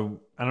kind of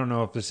I don't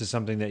know if this is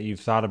something that you've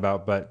thought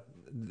about, but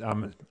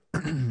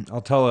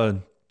I'll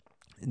tell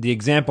the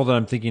example that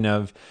I'm thinking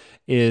of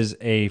is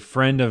a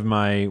friend of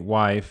my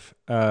wife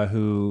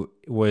who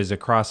was a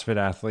CrossFit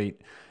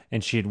athlete,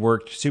 and she had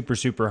worked super,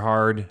 super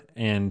hard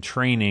and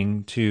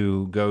training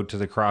to go to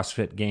the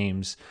CrossFit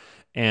Games.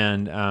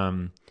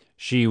 And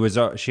she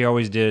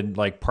always did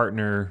like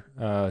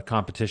partner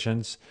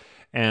competitions,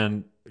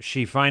 and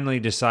she finally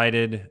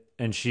decided,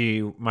 and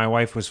my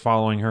wife was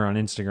following her on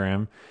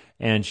Instagram,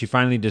 and she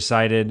finally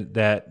decided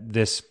that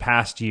this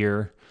past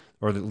year,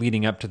 or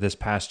leading up to this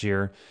past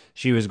year,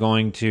 she was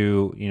going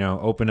to,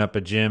 open up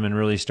a gym and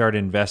really start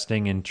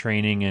investing in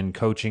training and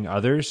coaching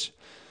others,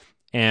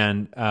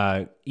 and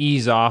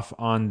ease off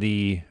on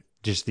the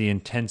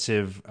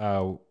intensive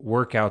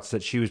workouts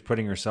that she was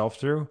putting herself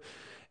through.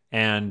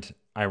 And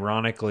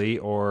ironically,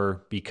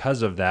 or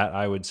because of that,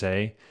 I would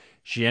say,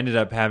 she ended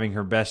up having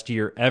her best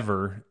year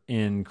ever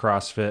in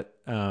CrossFit.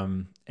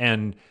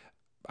 And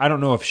I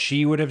don't know if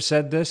she would have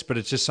said this, but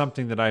it's just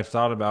something that I've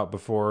thought about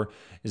before,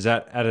 is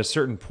that at a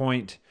certain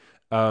point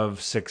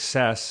of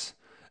success,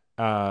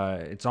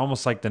 it's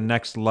almost like the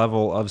next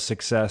level of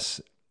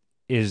success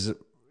is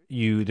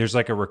there's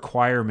like a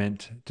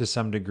requirement to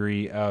some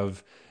degree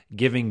of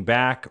giving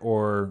back,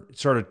 or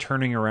sort of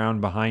turning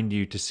around behind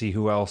you to see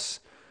who else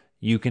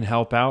you can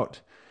help out.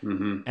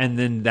 Mm-hmm. And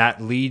then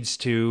that leads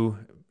to,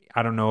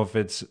 I don't know if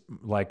it's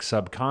like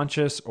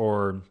subconscious,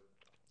 or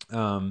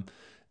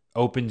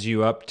opens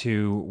you up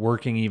to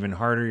working even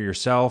harder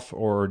yourself,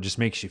 or just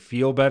makes you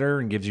feel better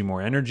and gives you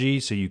more energy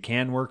so you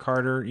can work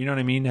harder. You know what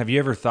I mean? Have you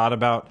ever thought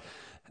about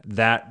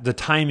that, the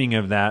timing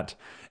of that,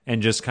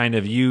 and just kind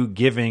of you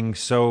giving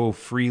so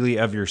freely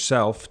of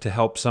yourself to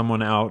help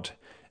someone out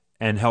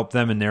and help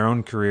them in their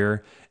own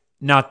career?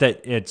 Not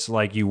that it's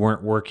like you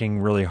weren't working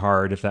really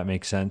hard, if that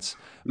makes sense,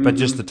 but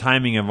just the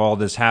timing of all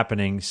this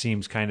happening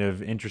seems kind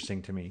of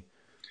interesting to me.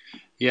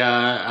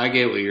 Yeah, I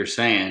get what you're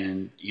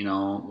saying,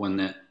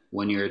 and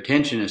when your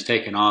attention is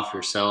taken off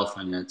yourself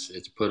and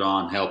it's put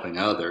on helping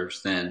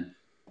others, then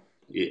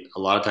a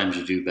lot of times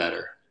you do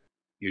better.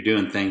 You're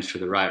doing things for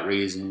the right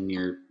reason.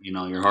 Your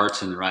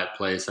heart's in the right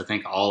place. I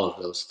think all of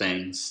those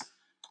things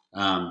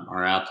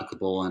are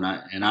applicable, and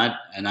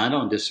I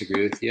don't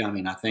disagree with you. I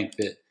mean, I think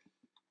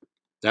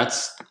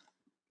that's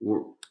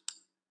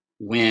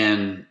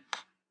when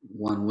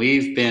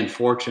we've been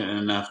fortunate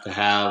enough to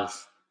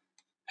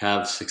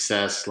have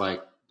success,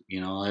 like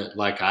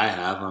I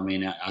have. I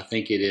mean, I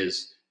think it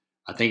is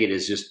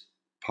just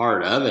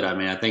part of it. I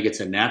mean, I think it's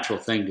a natural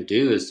thing to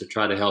do, is to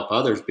try to help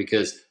others,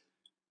 because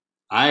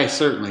I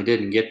certainly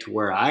didn't get to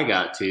where I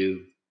got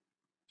to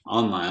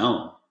on my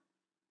own.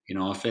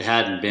 If it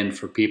hadn't been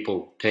for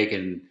people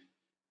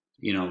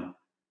you know,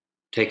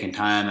 taking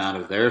time out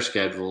of their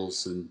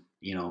schedules and,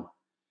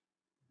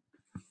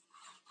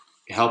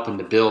 helping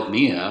to build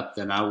me up,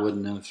 then I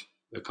wouldn't have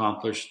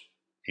accomplished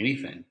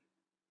anything.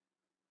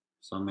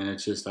 So, I mean,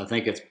 it's just, I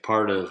think it's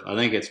part of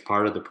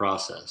the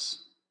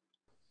process.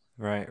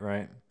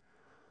 Right.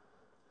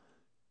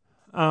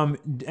 And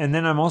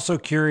then I'm also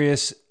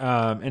curious,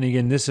 and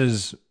again, this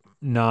is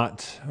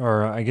not,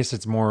 or I guess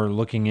it's more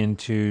looking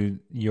into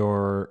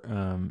your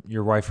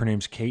wife. Her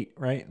name's Kate,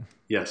 right?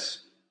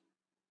 Yes.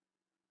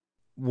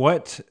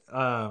 What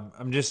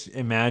I'm just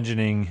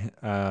imagining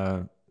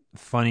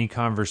funny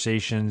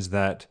conversations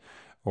that,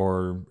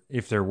 or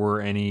if there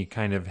were any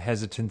kind of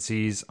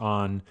hesitancies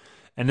on,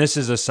 and this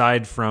is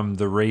aside from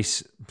the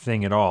race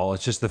thing at all.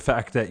 It's just the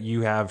fact that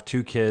you have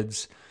two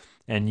kids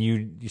and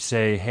you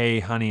say, "Hey,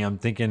 honey, I'm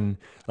thinking."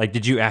 Like,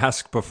 did you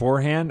ask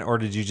beforehand, or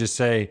did you just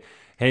say,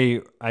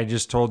 "Hey, I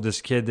just told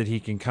this kid that he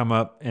can come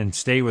up and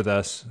stay with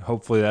us.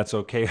 Hopefully, that's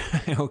okay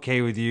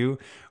okay with you."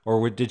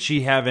 Or did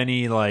she have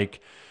any like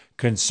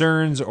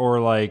concerns, or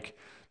like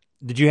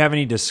did you have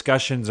any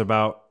discussions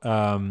about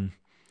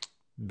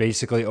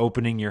basically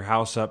opening your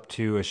house up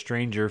to a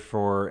stranger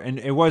for, and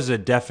it was a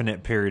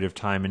definite period of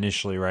time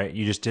initially, right?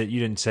 You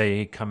didn't say,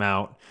 "Hey, come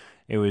out."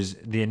 It was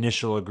the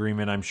initial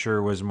agreement, I'm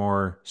sure, was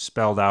more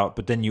spelled out,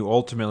 but then you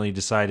ultimately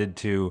decided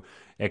to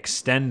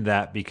extend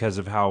that because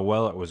of how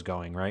well it was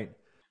going, right?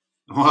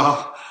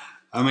 Well,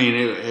 I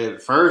mean,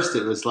 at first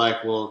it was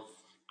like, well,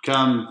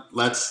 come,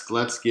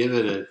 let's give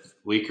it a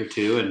week or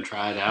two and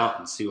try it out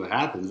and see what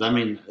happens. I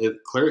mean,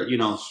 it clear,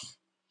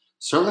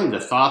 certainly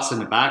the thoughts in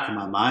the back of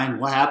my mind: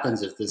 what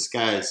happens if this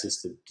guy is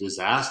just a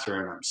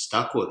disaster and I'm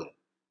stuck with it?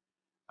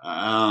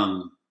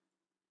 Um,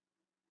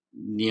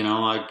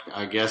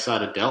 I guess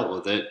I'd have dealt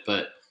with it,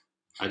 but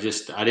I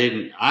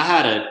didn't. I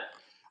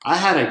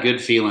had a good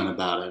feeling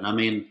about it. I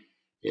mean,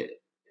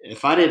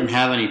 if I didn't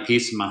have any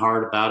peace in my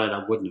heart about it,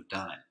 I wouldn't have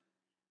done it.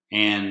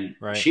 And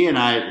Right. she and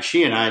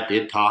I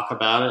did talk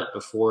about it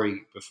before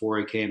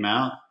he came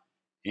out,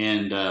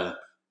 and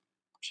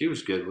she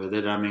was good with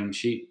it. I mean,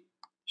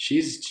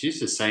 she's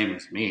the same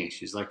as me.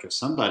 She's like, if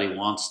somebody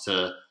wants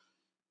to,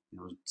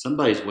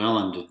 somebody's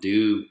willing to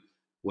do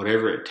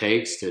whatever it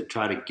takes to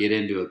try to get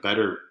into a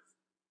better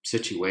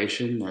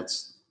situation,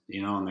 that's,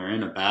 and they're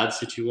in a bad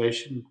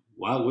situation,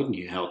 why wouldn't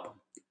you help them?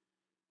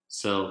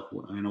 So,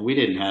 we really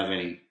didn't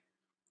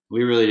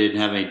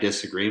have any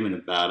disagreement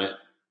about it.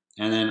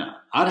 And then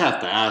I'd have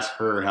to ask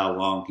her how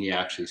long he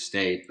actually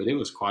stayed, but it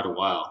was quite a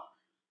while.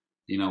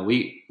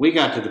 We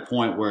got to the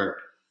point where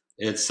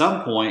at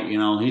some point,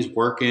 he's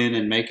working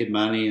and making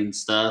money and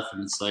stuff,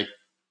 and it's like,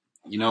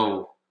 you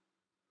know,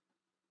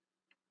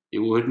 it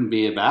wouldn't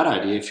be a bad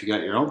idea if you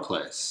got your own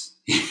place.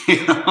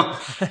 Kind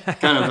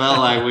of felt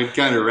like we'd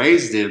kind of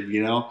raised him.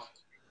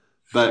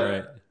 But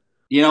Right.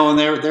 and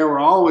there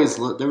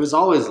was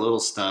always little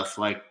stuff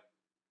like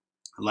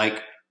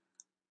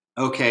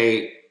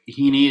okay,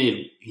 he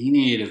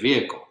needed a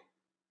vehicle.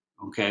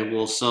 Okay,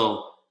 well,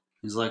 so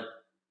he's like,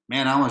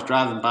 man, I was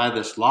driving by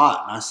this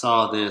lot and I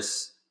saw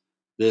this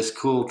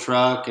cool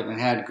truck and it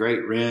had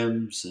great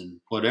rims and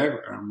whatever.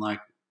 And I'm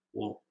like,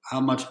 well, how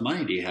much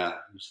money do you have?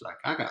 He's like,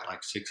 I got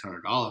like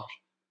 $600.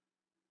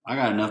 I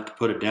got enough to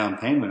put a down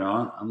payment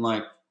on. I'm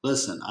like,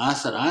 listen, I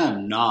said, I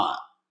am not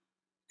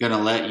going to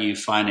let you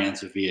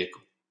finance a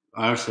vehicle.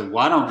 I said,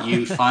 why don't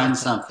you find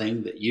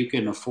something that you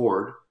can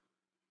afford?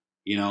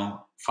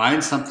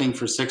 Find something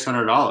for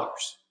 $600,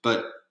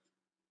 but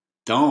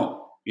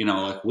don't,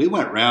 like we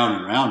went round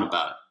and round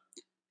about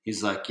it.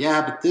 He's like,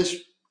 yeah, but this,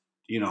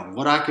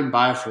 what I can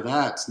buy for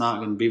that, it's not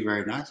going to be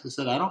very nice. I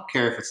said, I don't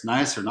care if it's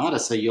nice or not. I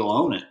said, you'll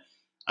own it.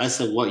 I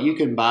said, what you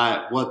can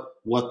buy,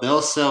 what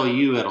they'll sell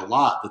you at a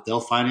lot that they'll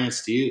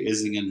finance to you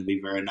isn't going to be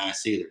very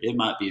nice either. It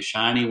might be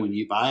shiny when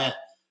you buy it.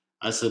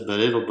 I said, but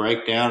it'll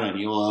break down and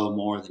you'll owe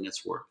more than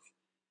it's worth.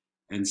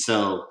 And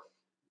so,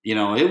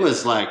 it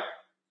was like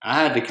I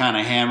had to kind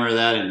of hammer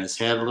that in his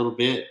head a little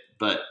bit,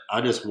 but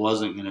I just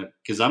wasn't going to,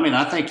 because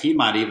I think he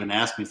might even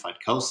ask me if I'd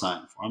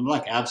co-sign for him. I'm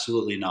like,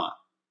 absolutely not.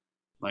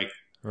 Like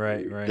the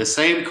Right.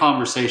 same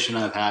conversation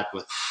I've had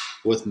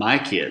with my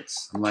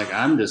kids. I'm like,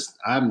 I'm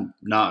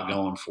not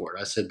going for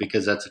it. I said,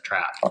 because that's a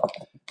trap.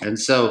 And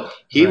so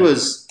he Right.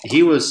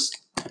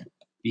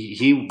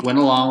 went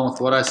along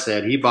with what I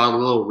said. He bought a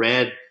little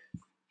red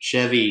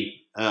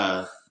Chevy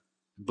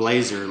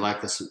Blazer,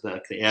 like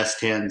the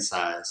S10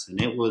 size,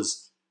 and it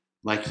was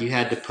like you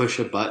had to push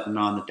a button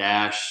on the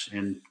dash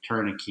and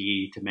turn a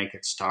key to make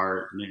it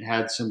start, and it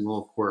had some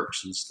little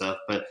quirks and stuff,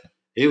 but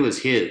it was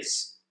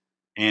his.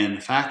 And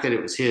the fact that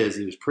it was his,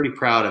 he was pretty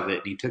proud of it,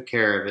 and he took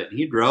care of it. And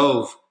he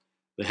drove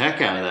the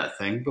heck out of that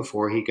thing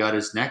before he got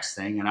his next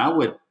thing. And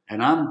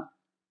I'm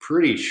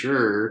pretty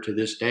sure to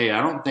this day,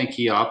 I don't think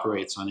he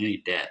operates on any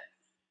debt.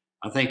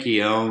 I think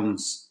he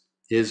owns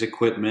his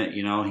equipment.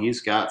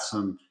 He's got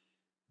some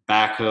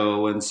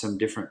backhoe and some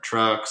different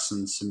trucks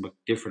and some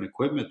different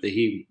equipment that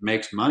he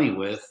makes money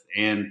with,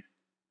 and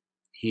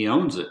he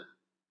owns it.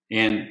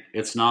 And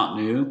it's not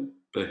new,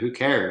 but who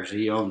cares?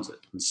 He owns it.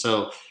 And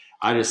so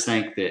I just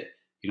think that,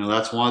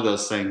 that's one of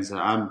those things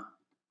that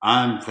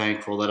I'm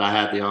thankful that I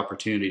had the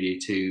opportunity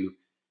to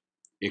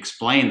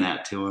explain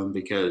that to him,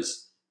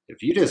 because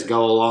if you just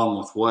go along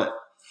with what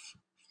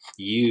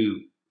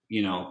you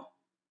know,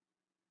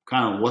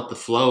 kind of what the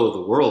flow of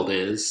the world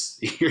is,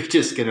 you're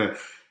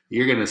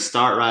gonna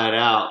start right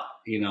out,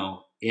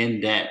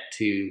 in debt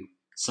to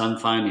some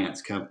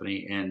finance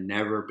company and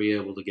never be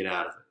able to get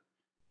out of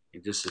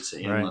it. It's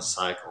an Right. endless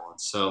cycle.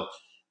 And so,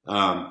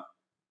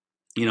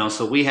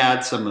 so we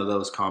had some of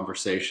those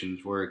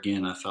conversations where,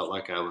 again, I felt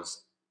like I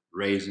was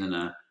raising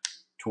a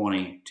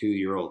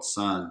 22-year-old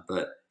son,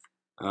 but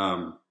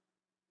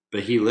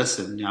he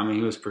listened. I mean,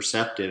 he was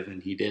perceptive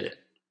and he did it.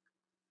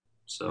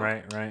 So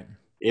Right.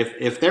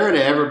 if there had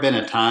ever been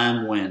a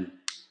time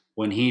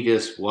when he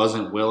just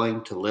wasn't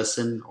willing to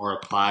listen or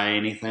apply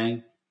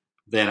anything,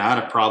 then I'd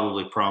have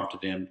probably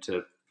prompted him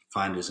to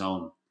find his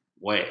own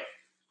way.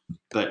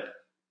 But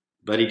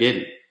he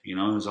didn't. He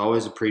was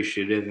always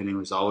appreciative and he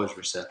was always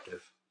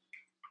receptive.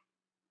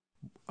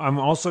 I'm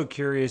also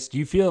curious, do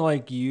you feel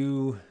like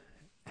you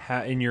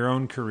in your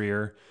own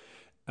career,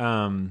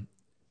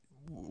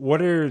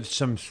 what are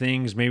some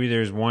things, maybe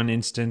there's one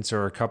instance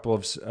or a couple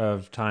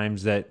of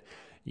times that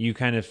you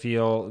kind of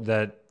feel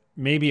that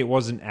maybe it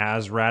wasn't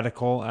as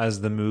radical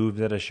as the move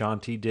that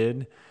Ashanti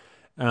did,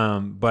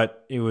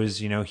 but it was,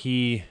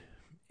 he,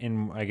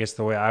 in I guess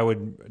the way I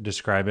would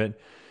describe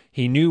it,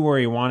 he knew where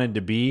he wanted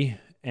to be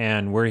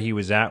and where he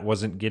was at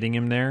wasn't getting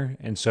him there.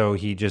 And so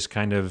he just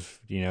kind of,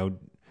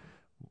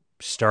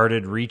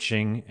 started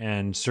reaching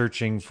and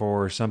searching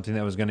for something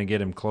that was going to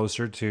get him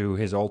closer to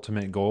his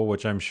ultimate goal,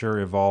 which I'm sure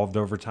evolved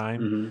over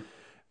time. Mm-hmm.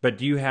 But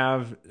do you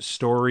have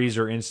stories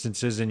or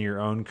instances in your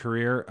own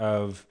career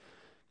of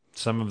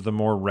some of the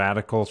more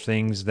radical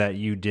things that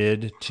you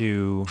did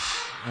to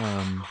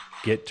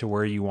get to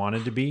where you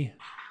wanted to be?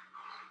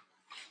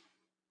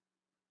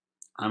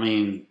 I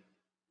mean,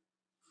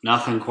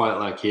 nothing quite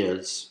like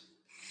his.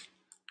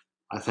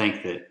 I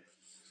think that,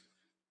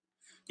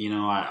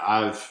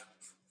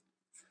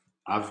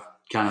 I've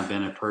kind of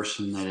been a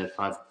person that if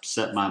I've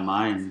set my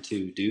mind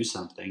to do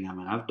something, I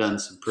mean, I've done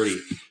some pretty,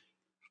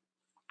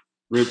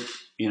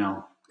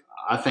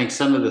 I think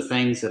some of the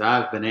things that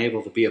I've been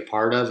able to be a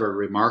part of are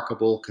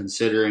remarkable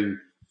considering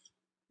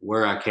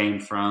where I came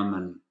from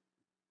and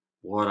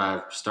what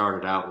I've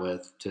started out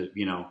with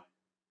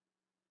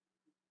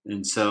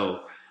and so,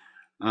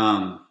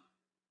 um,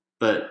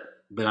 but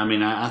I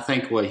mean, I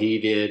think what he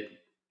did,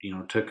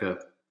 took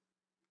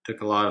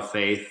a lot of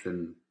faith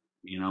and,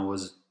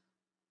 was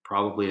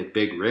probably a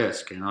big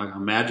risk. And I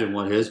imagine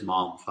what his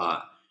mom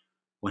thought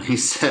when he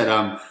said,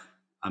 I'm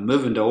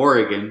moving to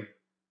Oregon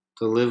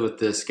to live with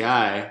this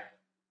guy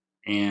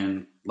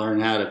and learn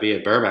how to be a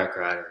bareback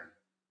rider.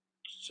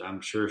 So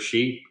I'm sure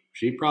she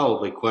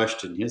probably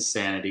questioned his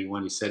sanity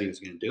when he said he was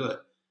going to do it,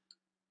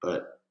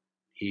 but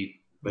he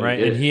Right.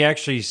 did And it. he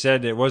actually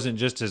said it wasn't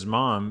just his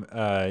mom.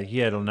 He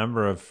had a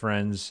number of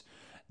friends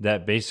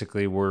that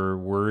basically were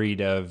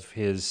worried of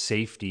his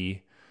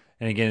safety.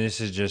 And again, this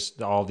is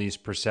just all these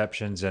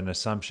perceptions and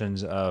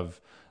assumptions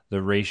of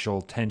the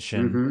racial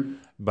tension. Mm-hmm.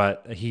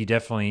 But he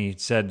definitely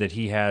said that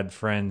he had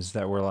friends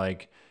that were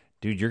like,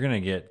 dude, you're going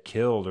to get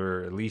killed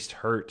or at least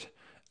hurt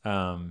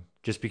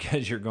just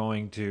because you're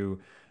going to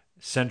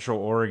Central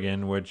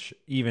Oregon, which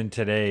even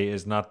today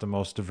is not the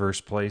most diverse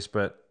place,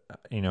 but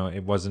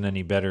it wasn't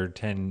any better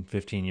 10,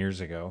 15 years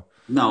ago.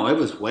 No, it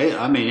was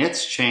I mean,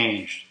 it's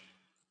changed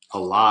a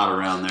lot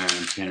around there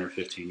in 10 or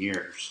 15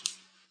 years.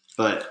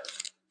 But,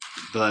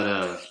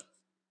 I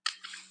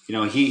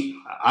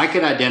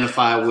could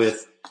identify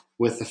with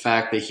the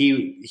fact that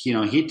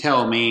he'd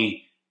tell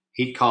me,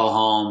 he'd call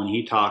home and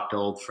he'd talk to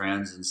old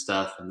friends and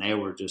stuff. And they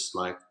were just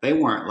like, they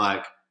weren't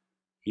like,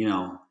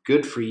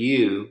 good for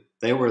you.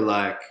 They were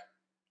like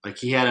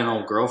he had an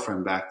old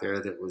girlfriend back there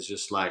that was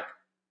just like,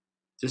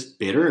 just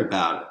bitter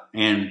about it.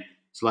 And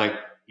it's like,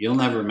 you'll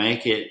never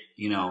make it,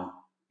 you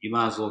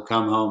might as well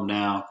come home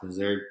now because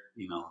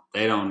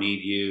they don't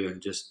need you,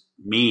 and just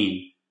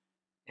mean.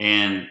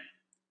 And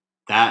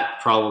that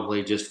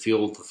probably just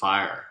fueled the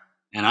fire.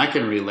 And I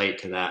can relate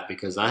to that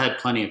because I had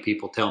plenty of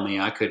people tell me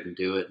I couldn't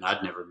do it and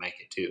I'd never make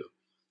it too.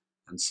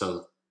 And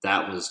so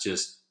that was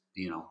just,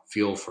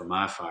 fuel for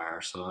my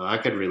fire. So I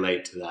could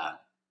relate to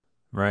that.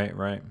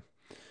 Right.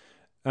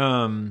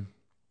 Um,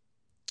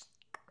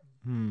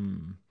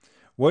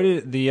 What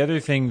is the other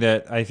thing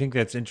that I think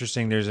that's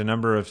interesting? There's a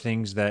number of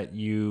things that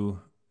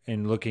you,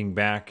 in looking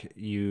back,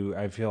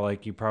 I feel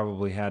like you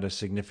probably had a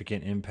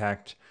significant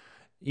impact,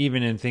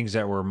 even in things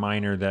that were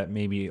minor that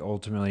maybe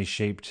ultimately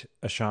shaped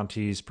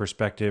Ashanti's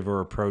perspective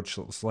or approach,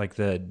 like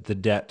the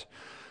debt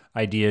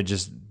idea,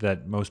 just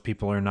that most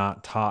people are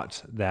not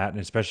taught that, and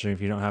especially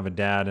if you don't have a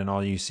dad and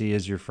all you see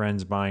is your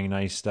friends buying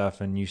nice stuff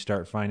and you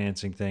start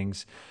financing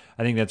things.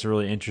 I think that's a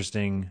really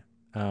interesting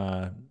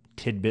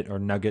tidbit or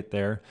nugget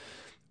there.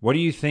 What do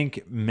you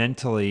think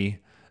mentally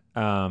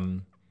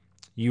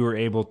you were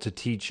able to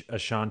teach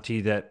Ashanti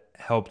that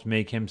helped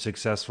make him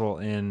successful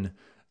in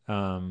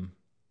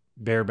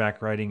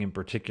bareback riding in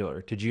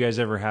particular? Did you guys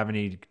ever have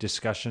any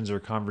discussions or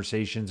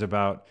conversations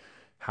about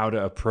how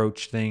to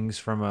approach things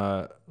from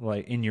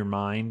in your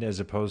mind as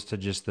opposed to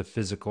just the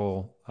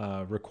physical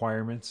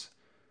requirements?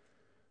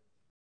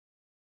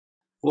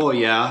 Well,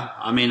 yeah.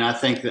 I mean, I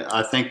think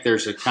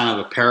there's a kind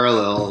of a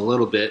parallel a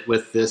little bit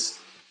with this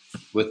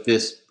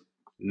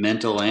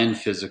mental and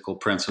physical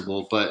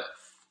principle, but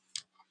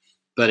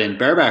But in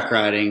bareback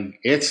riding,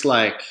 it's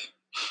like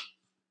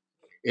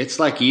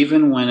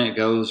even when it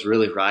goes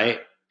really right,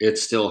 it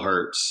still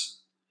hurts.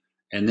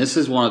 And this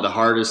is one of the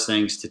hardest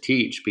things to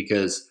teach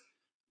because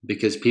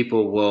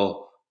people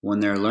will, when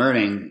they're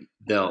learning,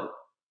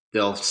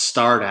 they'll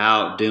start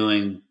out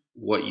doing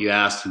what you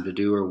ask them to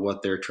do or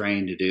what they're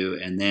trained to do,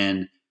 and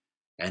then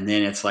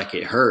it's like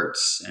it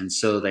hurts, and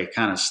so they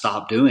kind of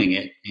stop doing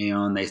it,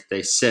 and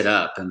they sit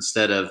up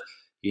instead of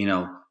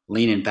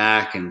leaning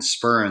back and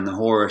spurring the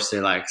horse. They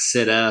like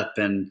sit up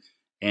and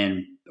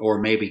or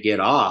maybe get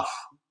off,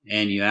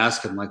 and you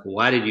ask them like, well,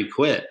 why did you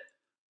quit?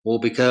 Well,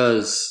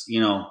 because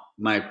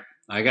my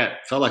I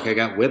got felt like I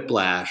got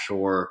whiplash,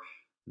 or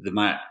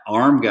my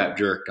arm got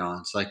jerked on.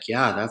 It's like,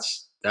 yeah,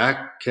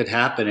 that could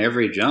happen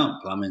every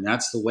jump. I mean,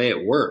 that's the way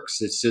it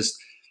works. It's just,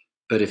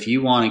 but if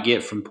you want to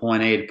get from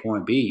point A to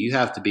point B, you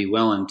have to be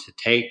willing to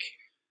take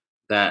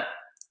that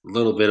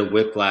little bit of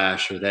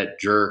whiplash or that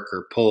jerk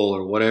or pull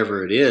or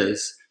whatever it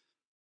is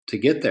to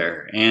get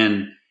there.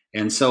 And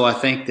so I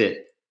think that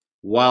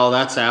while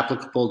that's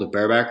applicable to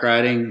bareback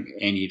riding,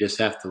 and you just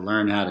have to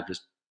learn how to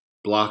just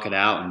block it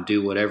out and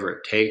do whatever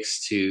it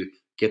takes to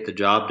get the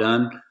job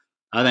done,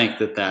 I think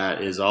that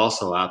that is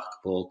also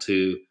applicable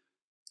to,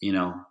 you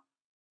know,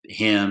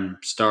 him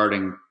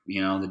starting,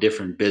 the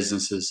different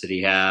businesses that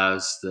he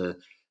has,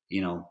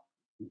 you know,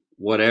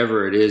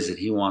 whatever it is that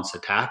he wants to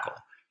tackle.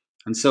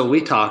 And so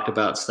we talked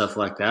about stuff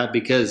like that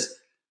because,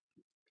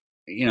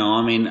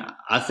 I mean,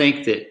 I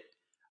think that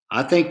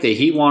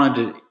he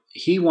wanted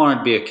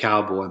to be a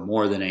cowboy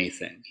more than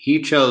anything.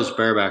 He chose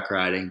bareback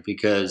riding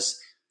because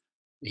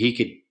he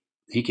could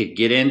he could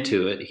get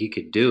into it, he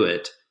could do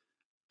it.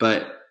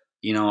 But,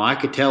 I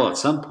could tell at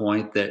some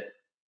point that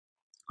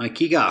like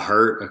he got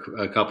hurt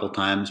a couple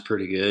times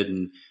pretty good,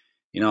 and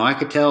I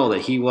could tell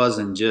that he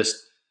wasn't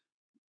just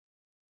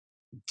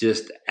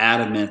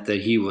adamant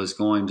that he was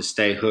going to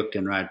stay hooked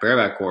and ride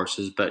bareback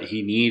horses, but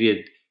he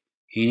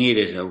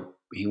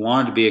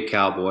wanted to be a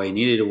cowboy. He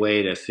needed a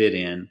way to fit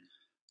in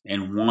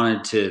and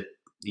wanted to,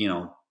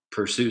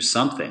 pursue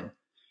something.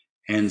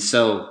 And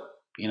so,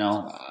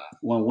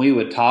 when we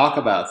would talk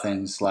about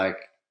things like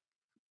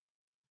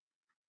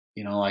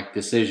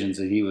decisions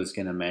that he was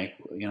going to make,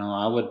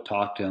 I would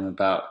talk to him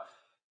about,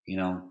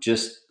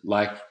 just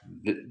like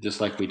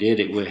we did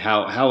it with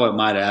how it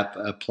might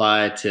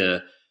apply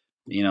to,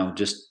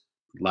 just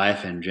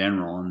life in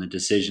general and the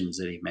decisions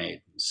that he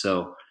made.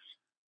 So,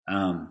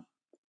 um,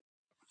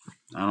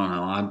 I don't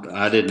know.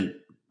 I didn't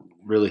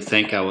really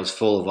think I was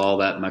full of all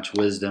that much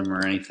wisdom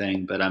or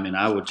anything, but I mean,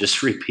 I would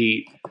just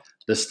repeat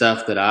the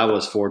stuff that I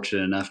was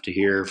fortunate enough to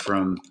hear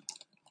from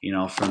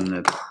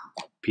the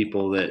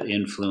people that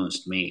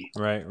influenced me.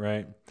 Right,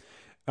 right.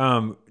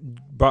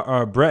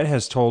 Brett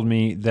has told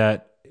me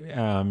that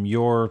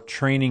your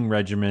training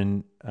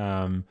regimen,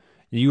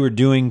 you were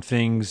doing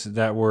things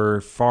that were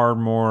far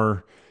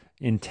more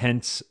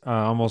intense,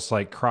 almost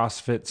like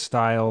CrossFit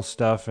style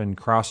stuff, and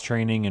cross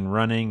training and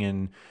running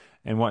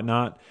and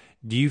whatnot.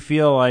 Do you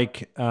feel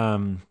like,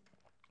 well,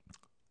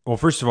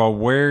 first of all,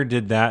 where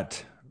did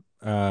that,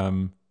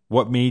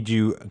 what made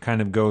you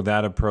kind of go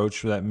that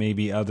approach that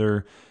maybe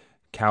other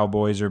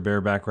cowboys or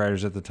bareback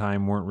riders at the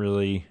time weren't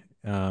really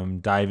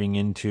diving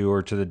into,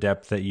 or to the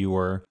depth that you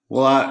were?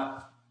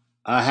 Well,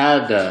 I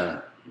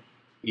had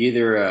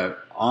either a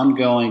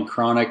ongoing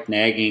chronic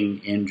nagging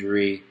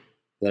injury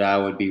that I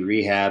would be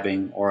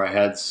rehabbing, or I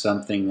had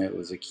something that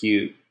was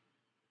acute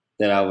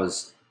that I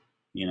was,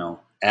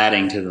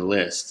 adding to the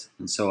list.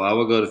 And so I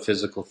would go to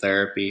physical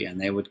therapy, and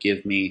they would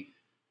give me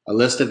a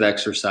list of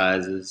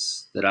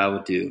exercises that I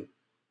would do.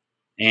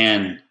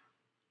 And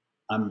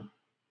I'm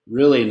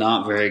really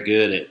not very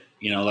good at,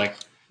 like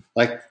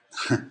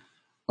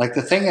like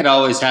the thing that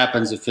always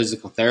happens with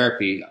physical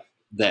therapy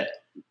that,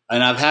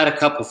 and I've had a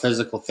couple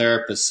physical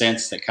therapists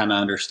since that kind of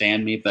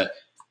understand me, but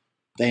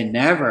they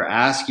never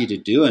ask you to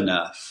do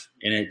enough.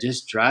 And it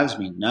just drives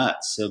me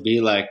nuts. They'll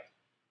be like,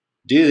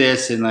 do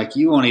this. And like,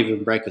 you won't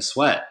even break a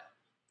sweat.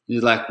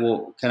 You're like,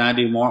 well, can I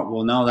do more?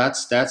 Well, no,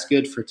 that's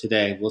good for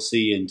today. We'll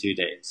see you in 2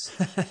 days.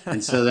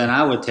 And so then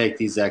I would take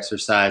these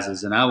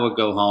exercises and I would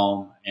go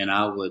home and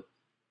I would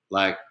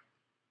like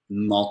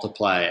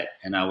multiply it,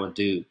 and I would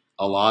do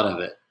a lot of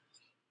it.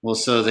 Well,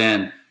 so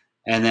then,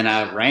 and then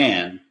I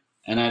ran,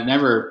 and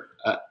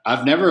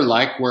I've never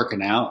liked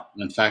working out.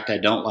 In fact, I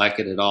don't like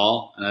it at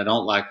all, and I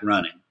don't like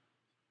running.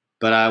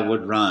 But I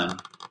would run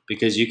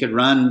because you could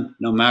run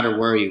no matter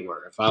where you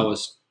were. If I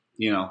was,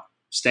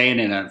 staying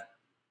in a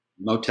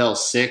Motel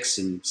 6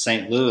 in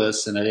St.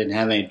 Louis and I didn't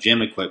have any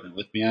gym equipment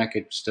with me, I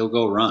could still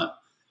go run.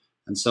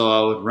 And so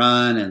I would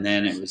run, and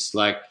then it was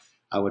like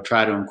I would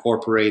try to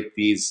incorporate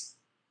these,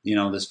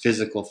 this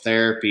physical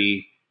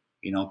therapy,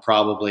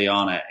 probably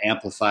on an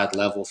amplified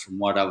level from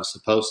what I was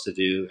supposed to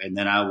do. And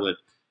then I would,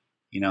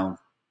 you know,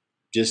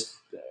 just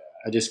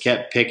I just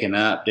kept picking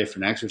up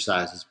different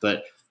exercises.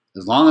 But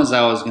as long as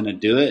I was going to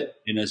do it,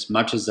 and as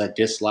much as I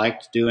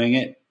disliked doing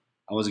it,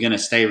 I was going to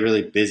stay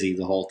really busy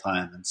the whole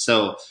time. And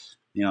so,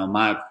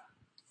 my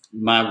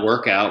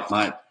workout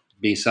might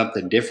be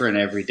something different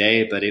every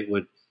day, but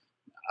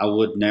I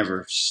would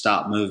never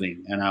stop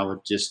moving, and I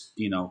would just,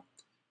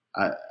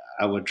 I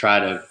I would try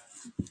to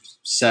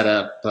set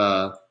up,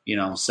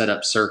 set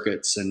up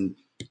circuits and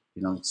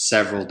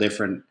several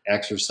different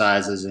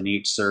exercises in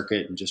each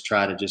circuit, and just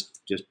try to just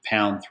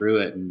pound through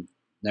it and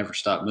never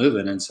stop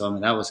moving. And so, I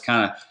mean, that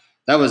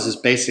was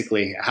just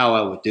basically how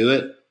I would do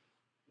it.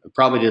 I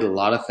probably did a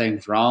lot of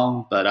things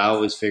wrong, but I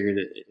always figured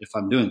that if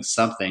I'm doing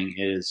something,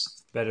 it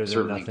is Better than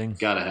certainly nothing.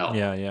 got to help.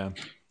 Yeah, yeah.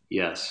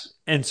 Yes.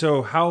 And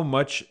so how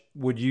much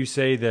would you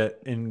say that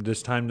in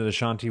this time that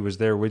Ashanti was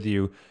there with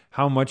you,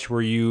 how much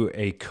were you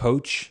a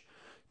coach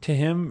to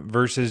him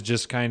versus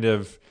just kind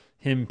of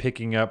him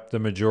picking up the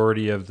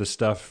majority of the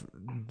stuff,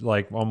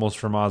 like almost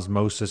from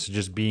osmosis,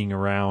 just being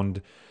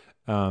around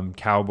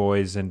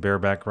cowboys and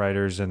bareback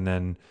riders, and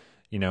then,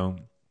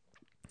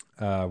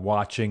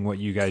 watching what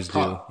you guys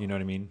do? You know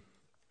what I mean?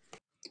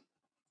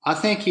 I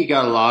think he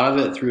got a lot of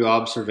it through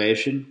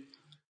observation.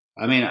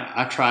 I mean,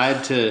 I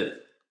tried to,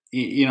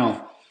 you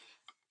know,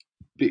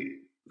 be,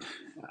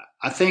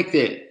 I think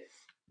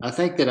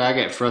that I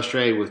get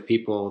frustrated with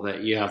people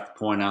that you have to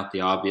point out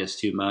the obvious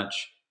too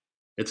much.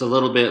 It's a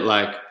little bit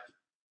like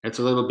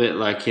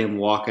him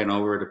walking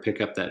over to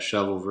pick up that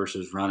shovel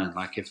versus running.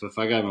 Like if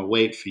I got to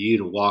wait for you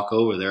to walk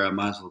over there, I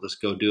might as well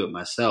just go do it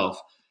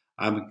myself.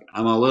 I'm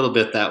a little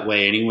bit that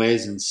way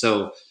anyways, and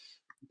so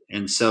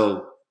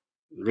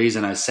the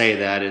reason I say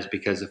that is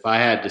because if I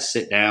had to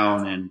sit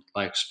down and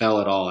like spell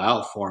it all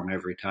out for him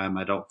every time,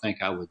 I don't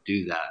think I would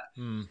do that.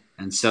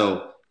 And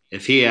so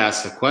if he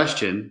asked a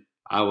question,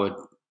 I would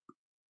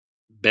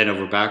bend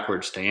over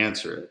backwards to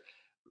answer it.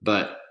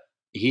 But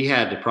he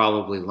had to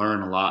probably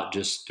learn a lot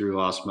just through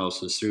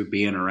osmosis, through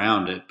being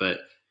around it. But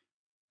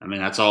I mean,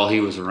 that's all he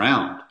was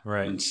around.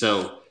 Right. And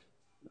so,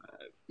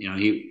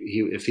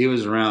 he if he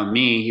was around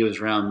me, he was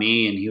around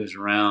me, and he was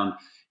around,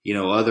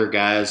 other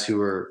guys who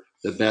were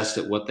the best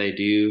at what they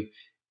do.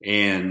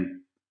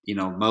 And,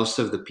 most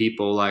of the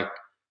people like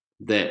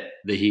that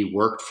he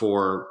worked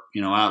for,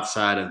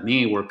 outside of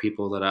me were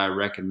people that I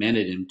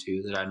recommended him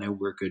to, that I knew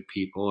were good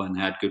people and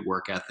had good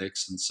work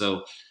ethics. And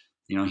so,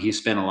 he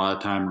spent a lot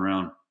of time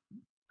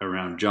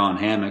around John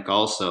Hammock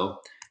also.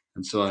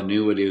 And so I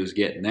knew what he was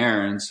getting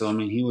there. And so, I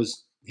mean, he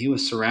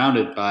was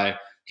surrounded by,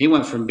 he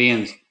went from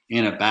being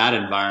in a bad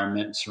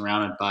environment,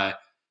 surrounded by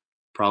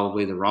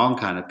probably the wrong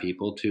kind of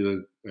people,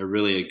 to a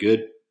really a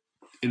good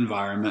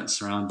environment,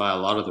 surrounded by a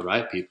lot of the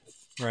right people.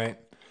 Right.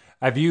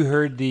 Have you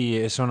heard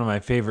it's one of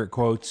my favorite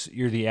quotes,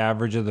 you're the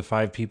average of the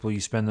 5 people you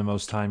spend the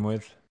most time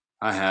with?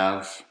 I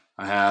have.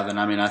 And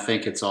I mean, I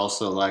think it's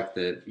also like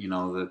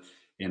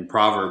in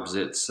Proverbs,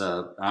 it's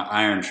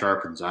iron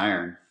sharpens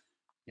iron.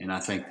 And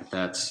I think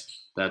that's,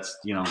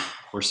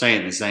 we're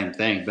saying the same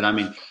thing, but I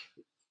mean,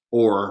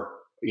 or,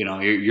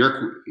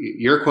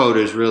 your quote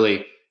is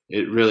really,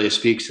 it really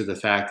speaks to the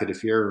fact that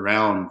if you're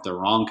around the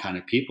wrong kind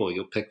of people,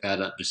 you'll pick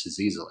that up just as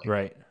easily.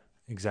 Right.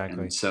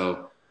 Exactly. And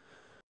so,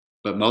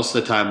 but most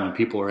of the time when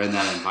people are in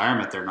that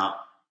environment,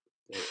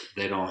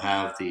 they don't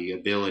have the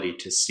ability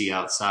to see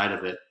outside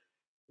of it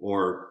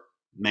or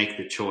make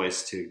the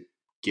choice to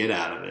get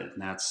out of it.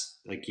 And that's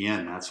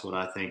what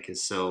I think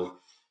is so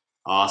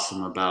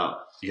awesome about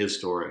his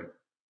story.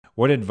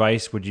 What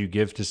advice would you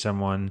give to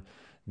someone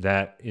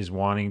that is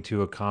wanting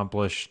to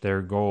accomplish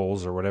their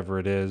goals or whatever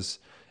it is,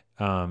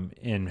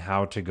 and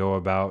how to go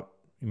about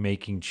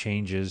making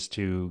changes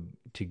to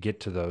get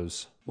to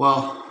those?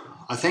 Well,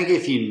 I think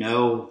if you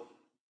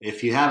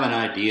have an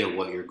idea of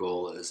what your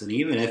goal is, and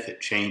even if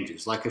it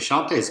changes, like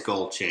Ashanti's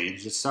goal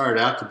changed, it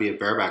started out to be a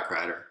bareback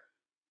rider,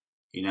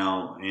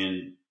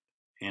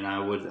 and I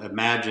would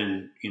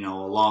imagine,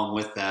 along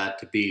with that,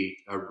 to be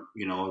a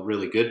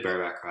really good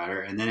bareback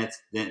rider, and then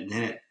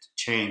it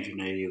changed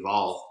and it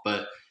evolved.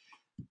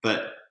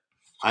 But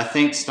I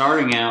think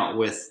starting out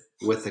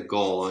with a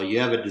goal, you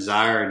have a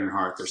desire in your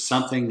heart. There's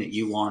something that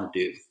you want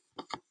to do,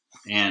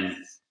 and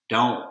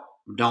don't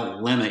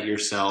limit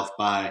yourself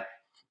by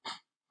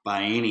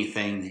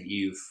anything that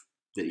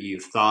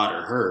you've thought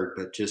or heard,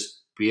 but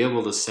just be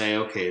able to say,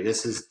 okay,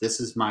 this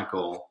is my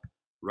goal.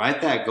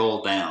 Write that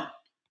goal down,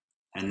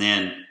 and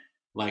then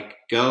like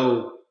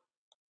go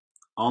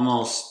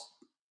almost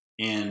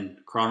in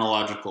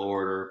chronological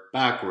order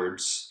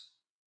backwards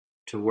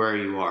to where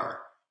you are.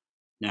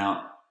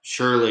 Now,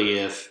 surely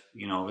if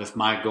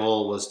my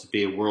goal was to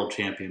be a world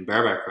champion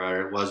bareback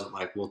rider, it wasn't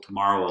like, well,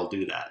 tomorrow I'll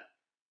do that.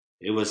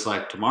 It was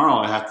like, tomorrow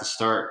I have to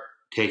start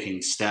taking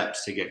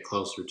steps to get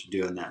closer to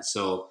doing that.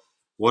 So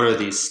what are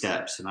these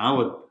steps? And I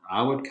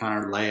would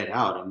kind of lay it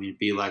out. I mean, it'd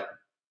be like,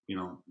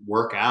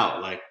 work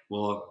out, like,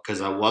 well,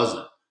 because I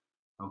wasn't.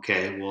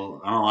 Okay,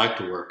 well, I don't like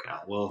to work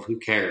out. Well, who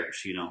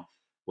cares?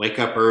 Wake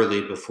up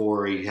early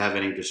before you have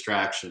any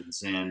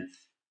distractions and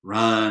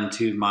run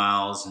 2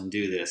 miles and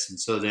do this. And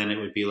so then it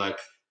would be like,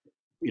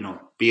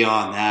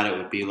 beyond that, it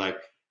would be like,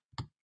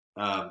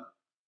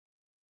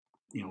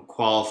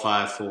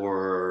 qualify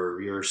for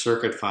your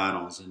circuit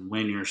finals and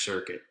win your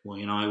circuit. Well,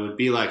 it would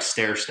be like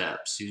stair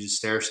steps. You just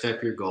stair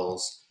step your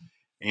goals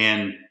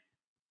and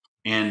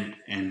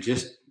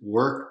just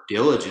work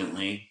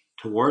diligently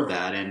toward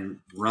that and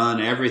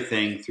run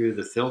everything through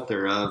the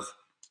filter of,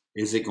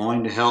 is it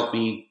going to help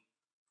me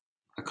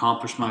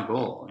accomplish my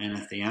goal? And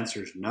if the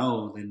answer is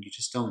no, then you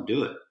just don't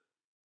do it.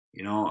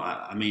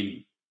 I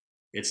mean,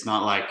 it's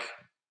not like,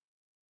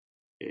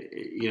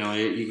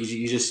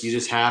 you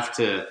just have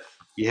to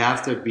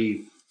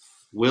be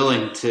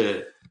willing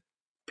to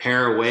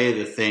pare away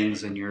the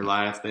things in your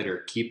life that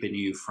are keeping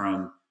you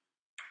from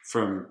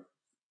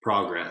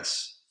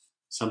progress.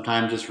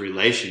 Sometimes it's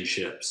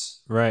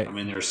relationships. Right. I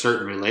mean, there are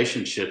certain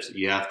relationships that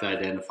you have to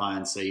identify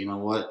and say, you know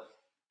what,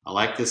 I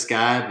like this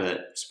guy,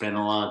 but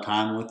spending a lot of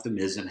time with him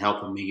isn't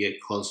helping me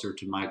get closer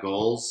to my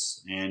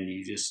goals. And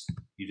you just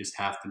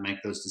have to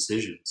make those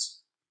decisions.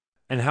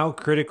 And how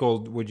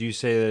critical would you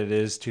say that it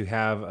is to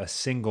have a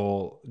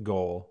single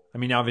goal? I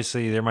mean,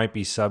 obviously there might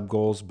be sub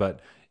goals, but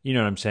you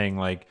know what I'm saying?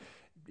 Like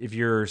if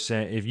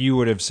you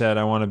would have said,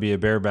 I want to be a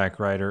bareback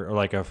rider, or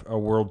like a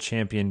world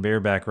champion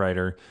bareback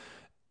rider,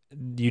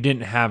 you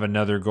didn't have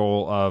another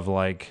goal of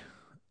like,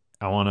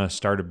 I want to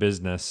start a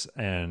business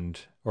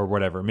or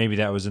whatever. Maybe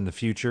that was in the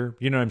future.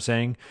 You know what I'm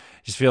saying? I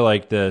just feel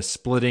like the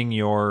splitting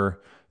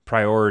your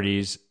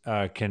priorities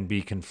can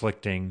be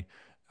conflicting.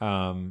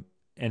 And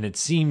it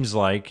seems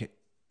like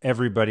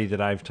everybody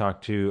that I've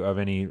talked to of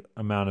any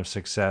amount of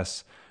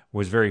success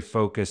was very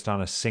focused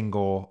on a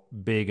single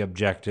big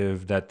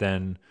objective that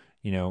then,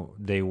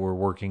 they were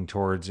working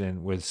towards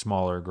and with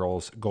smaller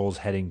goals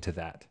heading to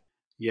that.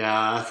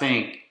 Yeah, I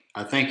think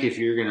if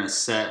you're going to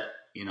set,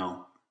 you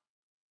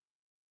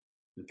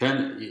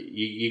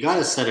got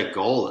to set a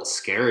goal that's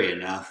scary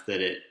enough that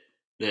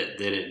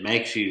it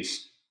makes you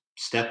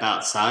step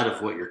outside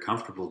of what you're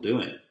comfortable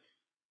doing.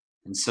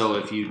 And so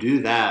if you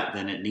do that,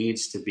 then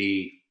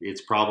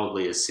it's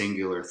probably a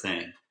singular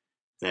thing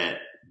that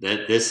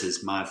this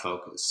is my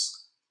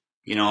focus.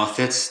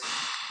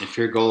 If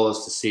your goal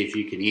is to see if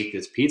you can eat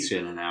this pizza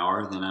in an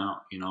hour, then I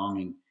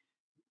mean,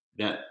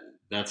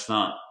 that's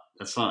not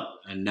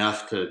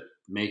enough to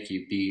make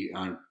you be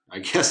on. I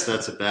guess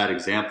that's a bad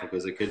example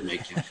because it could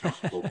make you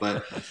uncomfortable,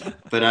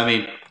 but I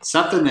mean,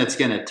 something that's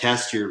going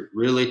to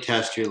really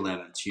test your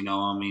limits.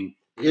 I mean,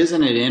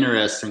 isn't it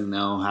interesting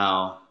though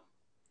how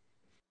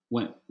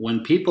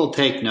when people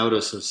take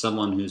notice of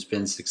someone who's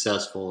been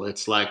successful,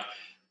 it's like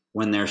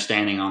when they're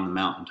standing on the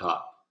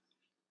mountaintop,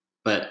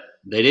 but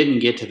they didn't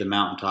get to the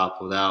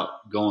mountaintop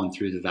without going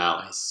through the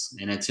valleys,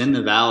 and it's in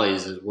the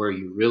valleys is where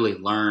you really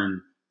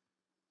learn,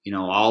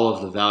 all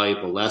of the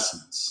valuable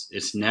lessons.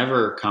 It's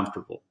never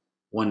comfortable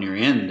when you're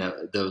in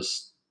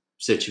those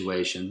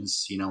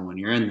situations. When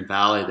you're in the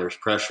valley, there's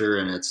pressure,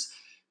 and it's,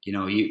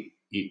 you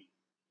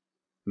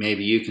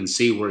maybe you can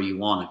see where you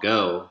want to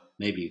go,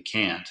 maybe you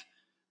can't,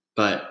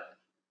 but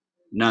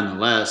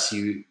nonetheless,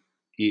 you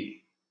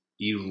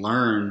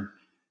learn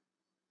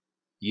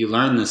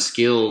the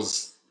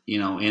skills,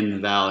 in the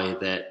valley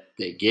that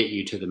get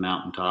you to the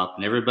mountaintop,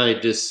 and everybody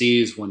just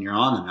sees when you're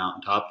on the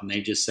mountaintop, and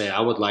they just say, I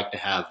would like to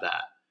have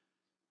that.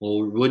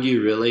 Well, would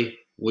you really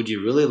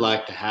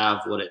like to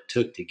have what it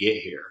took to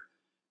get here?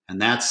 And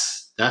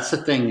that's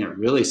the thing that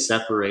really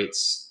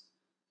separates,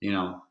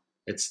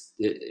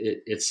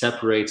 it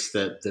separates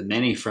the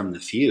many from the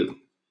few.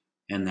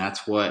 And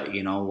that's what,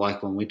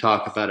 like when we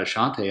talk about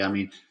Ashanti, I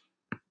mean,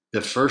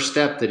 the first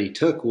step that he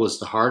took was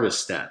the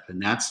hardest step.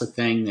 And that's the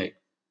thing that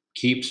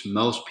keeps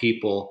most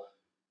people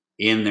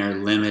in their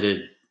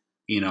limited,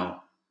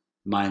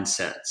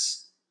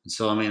 mindsets. And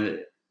so, I mean,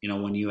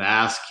 when you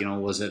ask,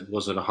 was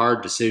it a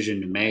hard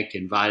decision to make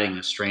inviting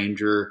a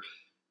stranger,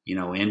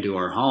 into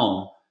our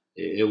home?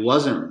 It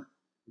wasn't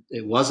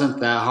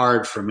that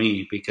hard for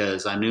me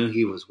because I knew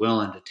he was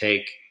willing to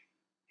take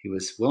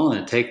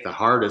the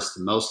hardest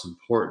and most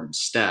important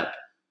step,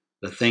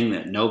 the thing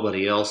that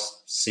nobody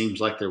else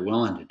seems like they're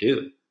willing to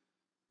do.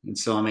 And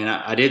so, I mean,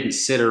 I didn't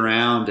sit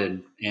around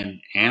and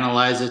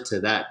analyze it to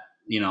that,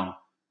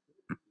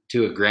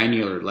 to a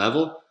granular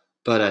level,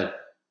 but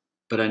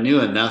I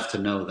knew enough to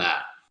know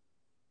that.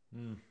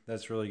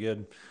 That's really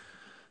good.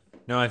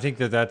 No, I think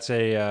that's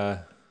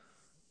well,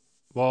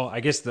 I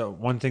guess the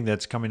one thing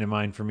that's coming to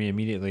mind for me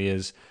immediately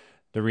is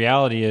the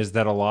reality is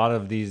that a lot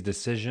of these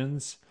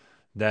decisions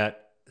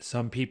that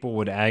some people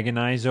would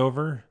agonize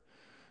over,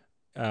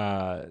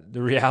 the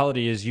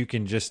reality is you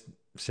can just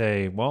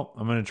say, well,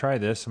 I'm going to try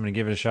this. I'm going to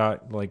give it a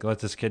shot. Like, let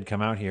this kid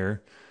come out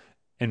here.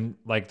 And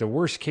like the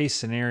worst case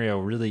scenario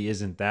really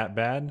isn't that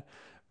bad.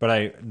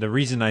 But the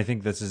reason I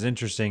think this is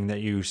interesting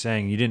that you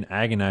saying you didn't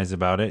agonize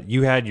about it,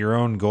 you had your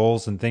own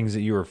goals and things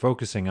that you were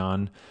focusing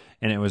on.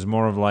 And it was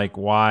more of like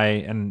why,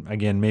 and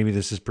again, maybe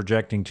this is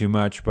projecting too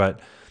much, but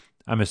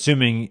I'm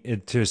assuming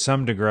it to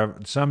some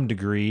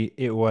degree,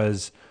 it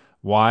was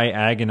why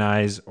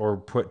agonize or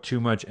put too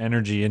much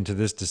energy into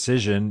this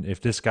decision. If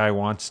this guy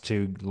wants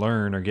to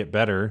learn or get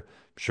better,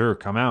 sure,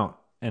 come out.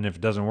 And if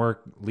it doesn't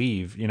work,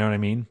 leave. You know what I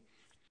mean?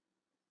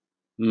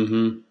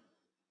 Mm-hmm.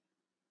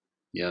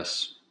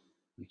 Yes,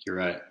 I think you're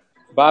right.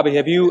 Bobby,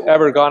 have you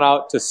ever gone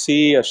out to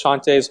see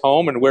Ashanti's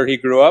home and where he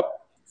grew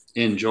up?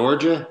 In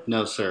Georgia?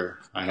 No, sir,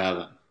 I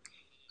haven't.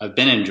 I've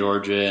been in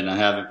Georgia, and I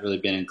haven't really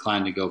been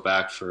inclined to go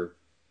back for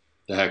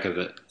the heck of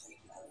it.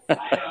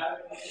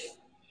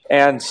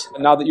 And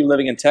now that you're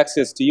living in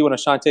Texas, do you and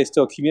Ashanti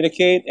still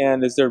communicate?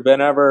 And has there been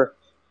ever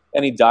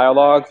any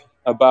dialogue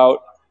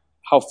about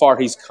how far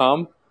he's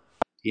come?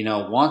 You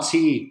know, once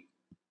he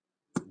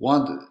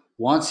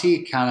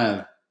kind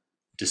of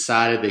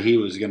decided that he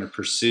was going to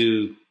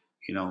pursue,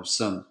 you know,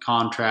 some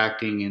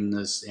contracting in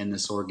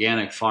this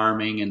organic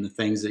farming and the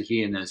things that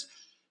he and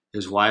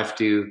his wife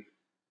do,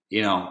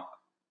 you know,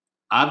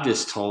 I've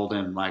just told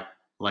him like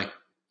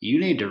you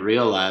need to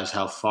realize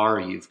how far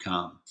you've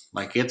come.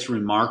 Like it's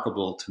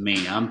remarkable to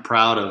me. I'm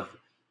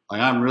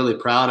really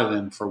proud of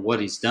him for what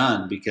he's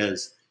done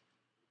because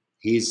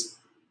he's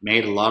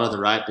made a lot of the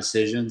right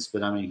decisions,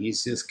 but I mean,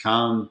 he's just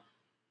come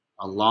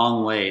a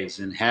long ways.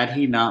 And had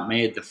he not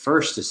made the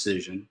first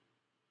decision,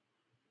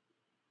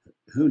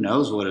 who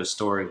knows what his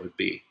story would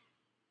be.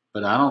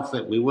 But I don't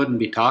think we wouldn't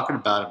be talking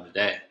about him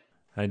today.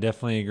 I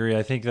definitely agree.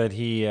 I think that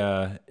he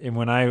and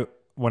when I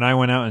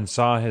went out and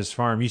saw his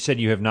farm, you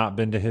said you have not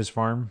been to his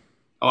farm?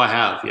 Oh, I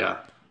have, yeah.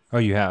 Oh,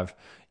 you have.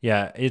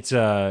 Yeah,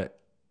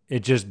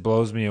 it just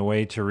blows me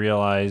away to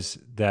realize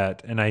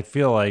that, and I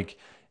feel like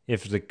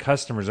if the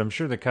customers, I'm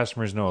sure the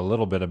customers know a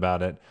little bit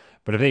about it,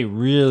 but if they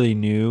really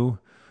knew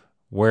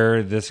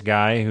where this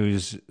guy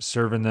who's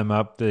serving them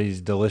up these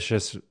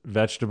delicious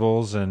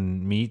vegetables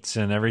and meats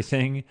and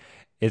everything,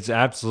 it's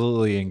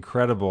absolutely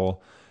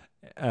incredible.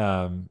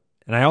 And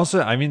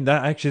I mean,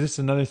 that actually, this is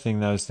another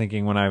thing that I was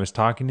thinking when I was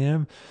talking to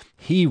him.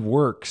 He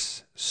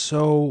works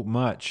so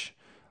much.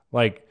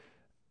 Like,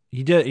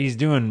 he's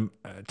doing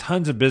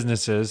tons of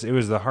businesses. It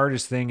was the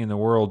hardest thing in the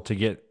world to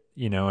get,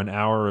 you know, an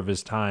hour of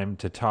his time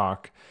to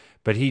talk,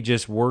 but he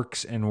just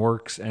works and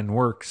works and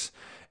works.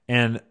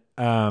 And,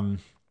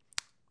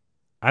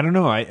 I don't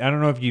know. I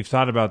don't know if you've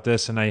thought about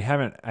this, and I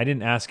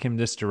didn't ask him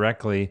this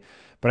directly,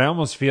 but I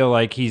almost feel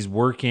like he's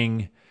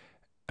working,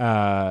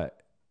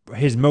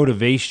 his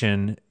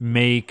motivation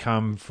may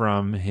come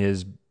from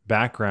his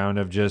background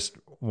of just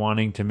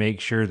wanting to make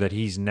sure that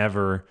he's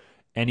never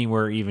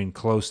anywhere even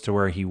close to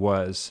where he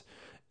was.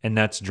 And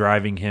that's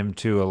driving him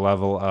to a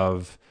level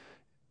of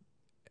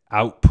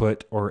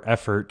output or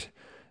effort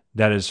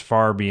that is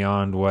far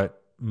beyond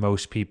what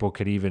most people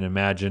could even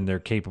imagine they're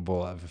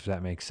capable of, if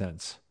that makes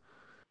sense.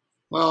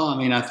 Well, I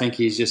mean, I think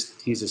he's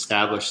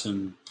established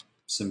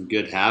some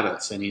good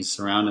habits, and he's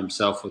surrounded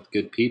himself with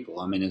good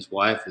people. I mean, his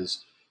wife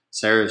is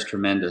Sarah's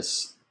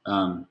tremendous.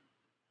 Don't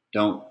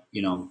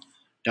you know?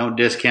 Don't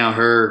discount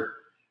her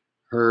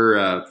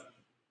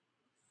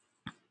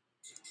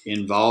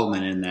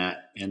involvement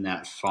in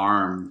that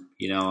farm.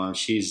 You know,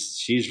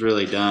 she's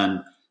really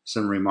done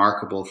some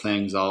remarkable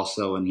things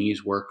also, and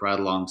he's worked right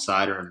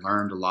alongside her and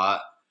learned a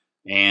lot.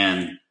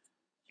 And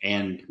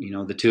you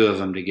know, the two of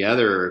them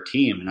together are a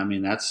team. And I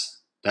mean, that's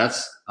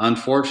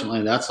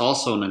unfortunately that's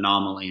also an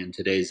anomaly in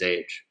today's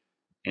age,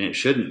 and it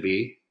shouldn't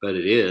be, but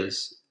it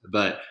is.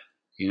 But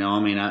you know, I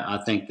mean,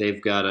 I think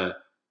they've got a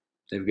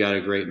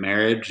great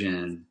marriage,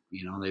 and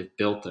you know, they've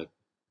built a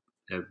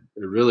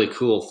really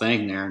cool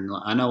thing there. And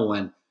I know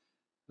when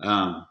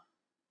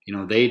you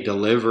know they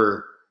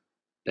deliver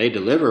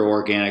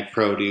organic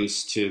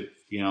produce to,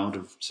 you know,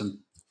 to some,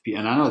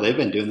 and I know they've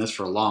been doing this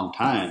for a long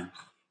time,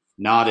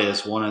 not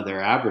as one of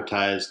their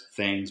advertised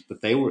things,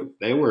 but they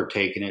were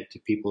taking it to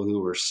people who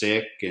were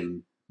sick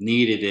and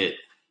needed it,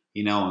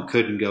 you know, and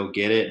couldn't go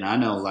get it. And I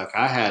know, like,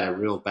 I had a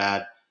real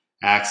bad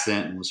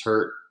accident and was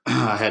hurt.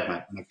 I had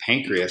my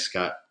pancreas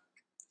got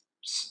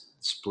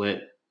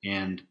split,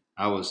 and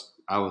I was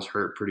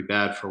hurt pretty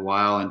bad for a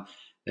while, and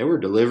they were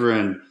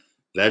delivering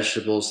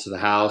vegetables to the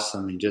house.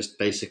 I mean, just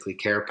basically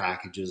care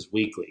packages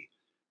weekly.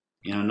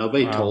 You know,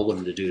 nobody Wow. told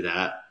them to do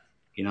that.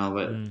 You know,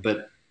 Mm.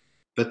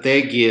 but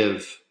they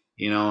give.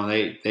 You know,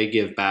 they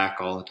give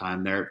back all the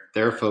time.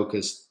 They're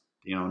focused,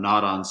 you know,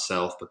 not on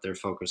self, but they're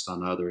focused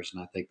on others,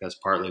 and I think that's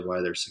partly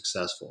why they're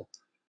successful.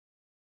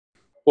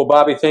 Well,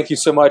 Bobby, thank you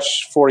so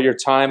much for your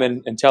time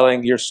and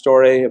telling your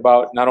story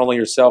about not only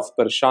yourself,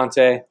 but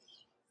Ashanti.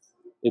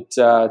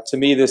 To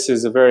me, this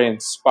is a very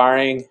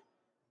inspiring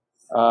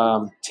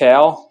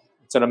tale.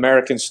 It's an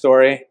American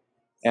story,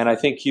 and I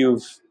think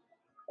you've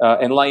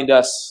enlightened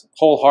us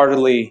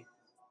wholeheartedly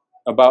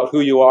about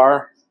who you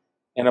are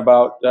and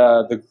about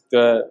the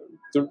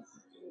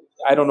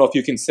I don't know if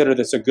you consider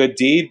this a good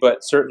deed,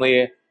 but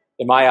certainly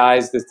in my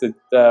eyes, this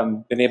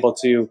been able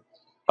to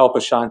help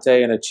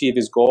Ashanti and achieve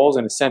his goals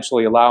and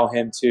essentially allow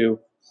him to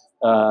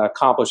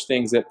accomplish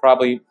things that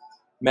probably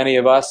many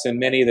of us and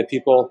many of the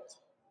people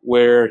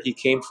where he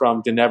came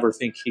from did never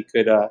think he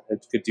could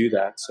do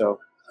that. So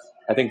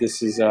I think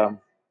this is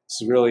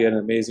really an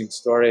amazing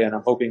story, and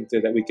I'm hoping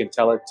that we can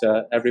tell it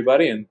to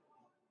everybody and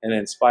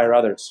inspire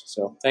others.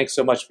 So thanks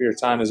so much for your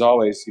time as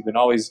always. You've been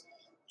always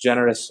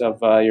generous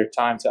of your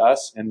time to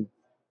us and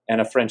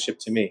a friendship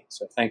to me.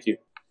 So thank you.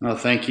 Well,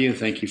 thank you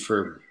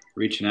for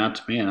reaching out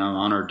to me, and I'm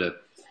honored to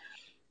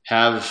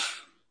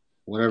have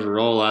whatever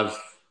role I've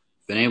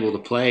been able to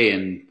play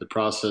in the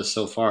process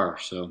so far.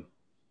 So,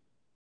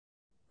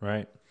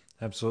 Right.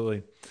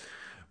 Absolutely.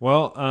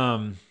 Well,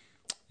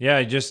 yeah,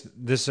 I just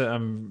this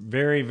I'm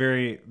very,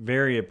 very,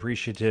 very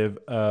appreciative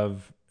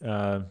of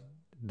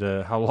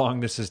how long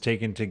this has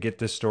taken to get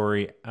this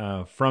story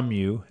from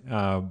you,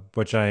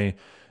 which I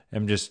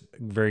am just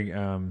very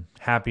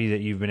happy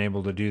that you've been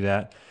able to do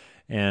that.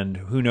 And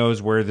who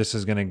knows where this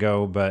is going to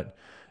go, but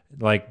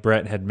like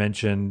Brett had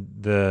mentioned,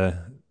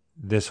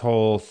 this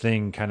whole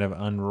thing kind of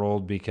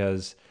unrolled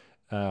because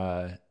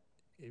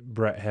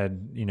Brett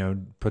had,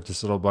 put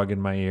this little bug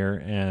in my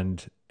ear,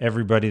 and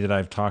everybody that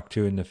I've talked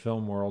to in the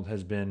film world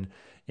has been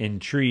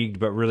intrigued,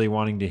 but really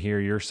wanting to hear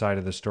your side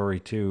of the story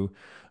too,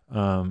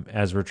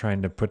 as we're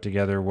trying to put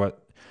together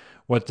what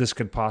this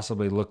could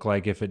possibly look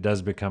like if it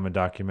does become a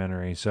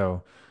documentary.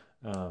 So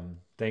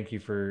thank you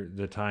for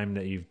the time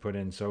that you've put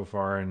in so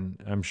far,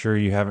 and I'm sure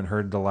you haven't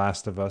heard The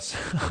Last of Us,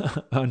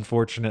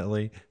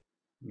 unfortunately.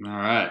 All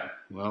right.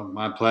 Well,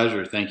 my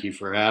pleasure. Thank you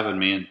for having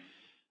me, and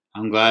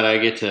I'm glad I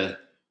get to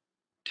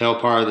tell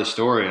part of the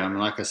story. I mean,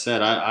 like I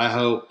said, I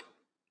hope,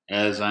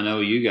 as I know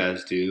you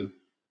guys do,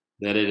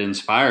 that it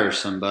inspires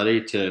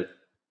somebody to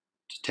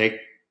take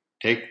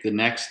the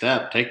next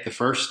step, take the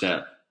first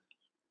step.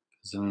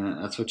 I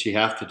mean, that's what you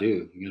have to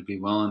do. You got to be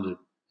willing to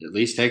at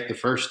least take the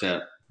first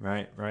step.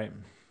 Right.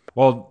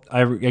 Well,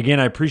 I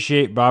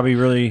appreciate, Bobby,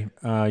 really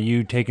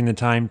you taking the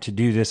time to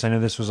do this. I know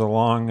this was a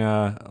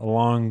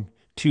long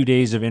 2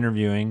 days of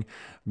interviewing,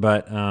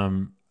 but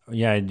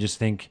I just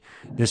think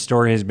this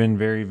story has been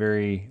very,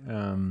 very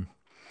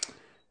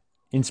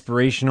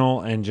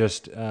inspirational and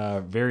just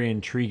very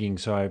intriguing.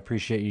 So I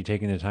appreciate you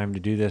taking the time to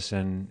do this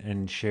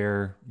and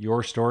share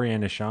your story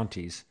and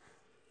Ashanti's.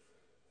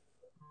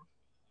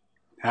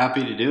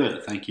 Happy to do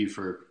it. Thank you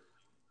for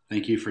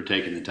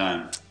taking the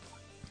time.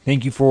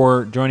 Thank you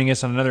for joining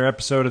us on another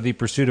episode of The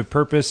Pursuit of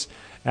Purpose.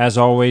 As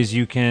always,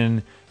 you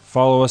can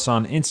follow us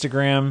on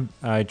Instagram.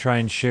 I try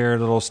and share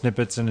little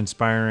snippets and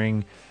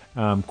inspiring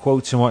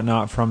quotes and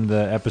whatnot from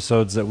the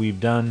episodes that we've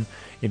done.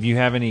 If you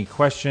have any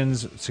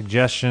questions,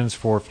 suggestions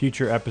for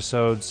future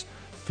episodes,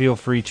 feel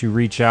free to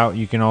reach out.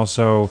 You can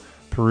also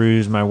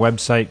peruse my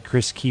website,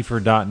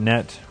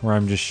 chriskiefer.net, where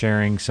I'm just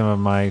sharing some of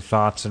my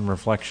thoughts and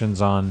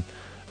reflections on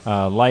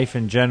life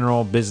in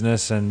general,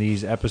 business, and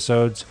these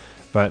episodes.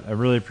 But I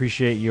really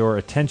appreciate your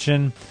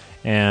attention,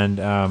 and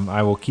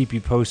I will keep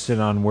you posted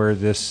on where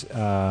this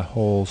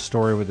whole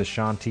story with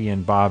Ashanti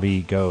and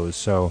Bobby goes.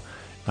 So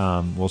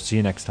we'll see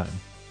you next time.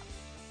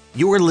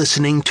 You're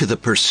listening to the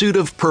Pursuit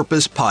of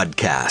Purpose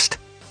podcast.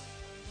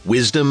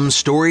 Wisdom,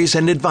 stories,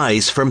 and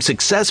advice from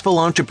successful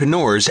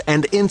entrepreneurs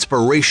and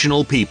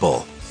inspirational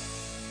people.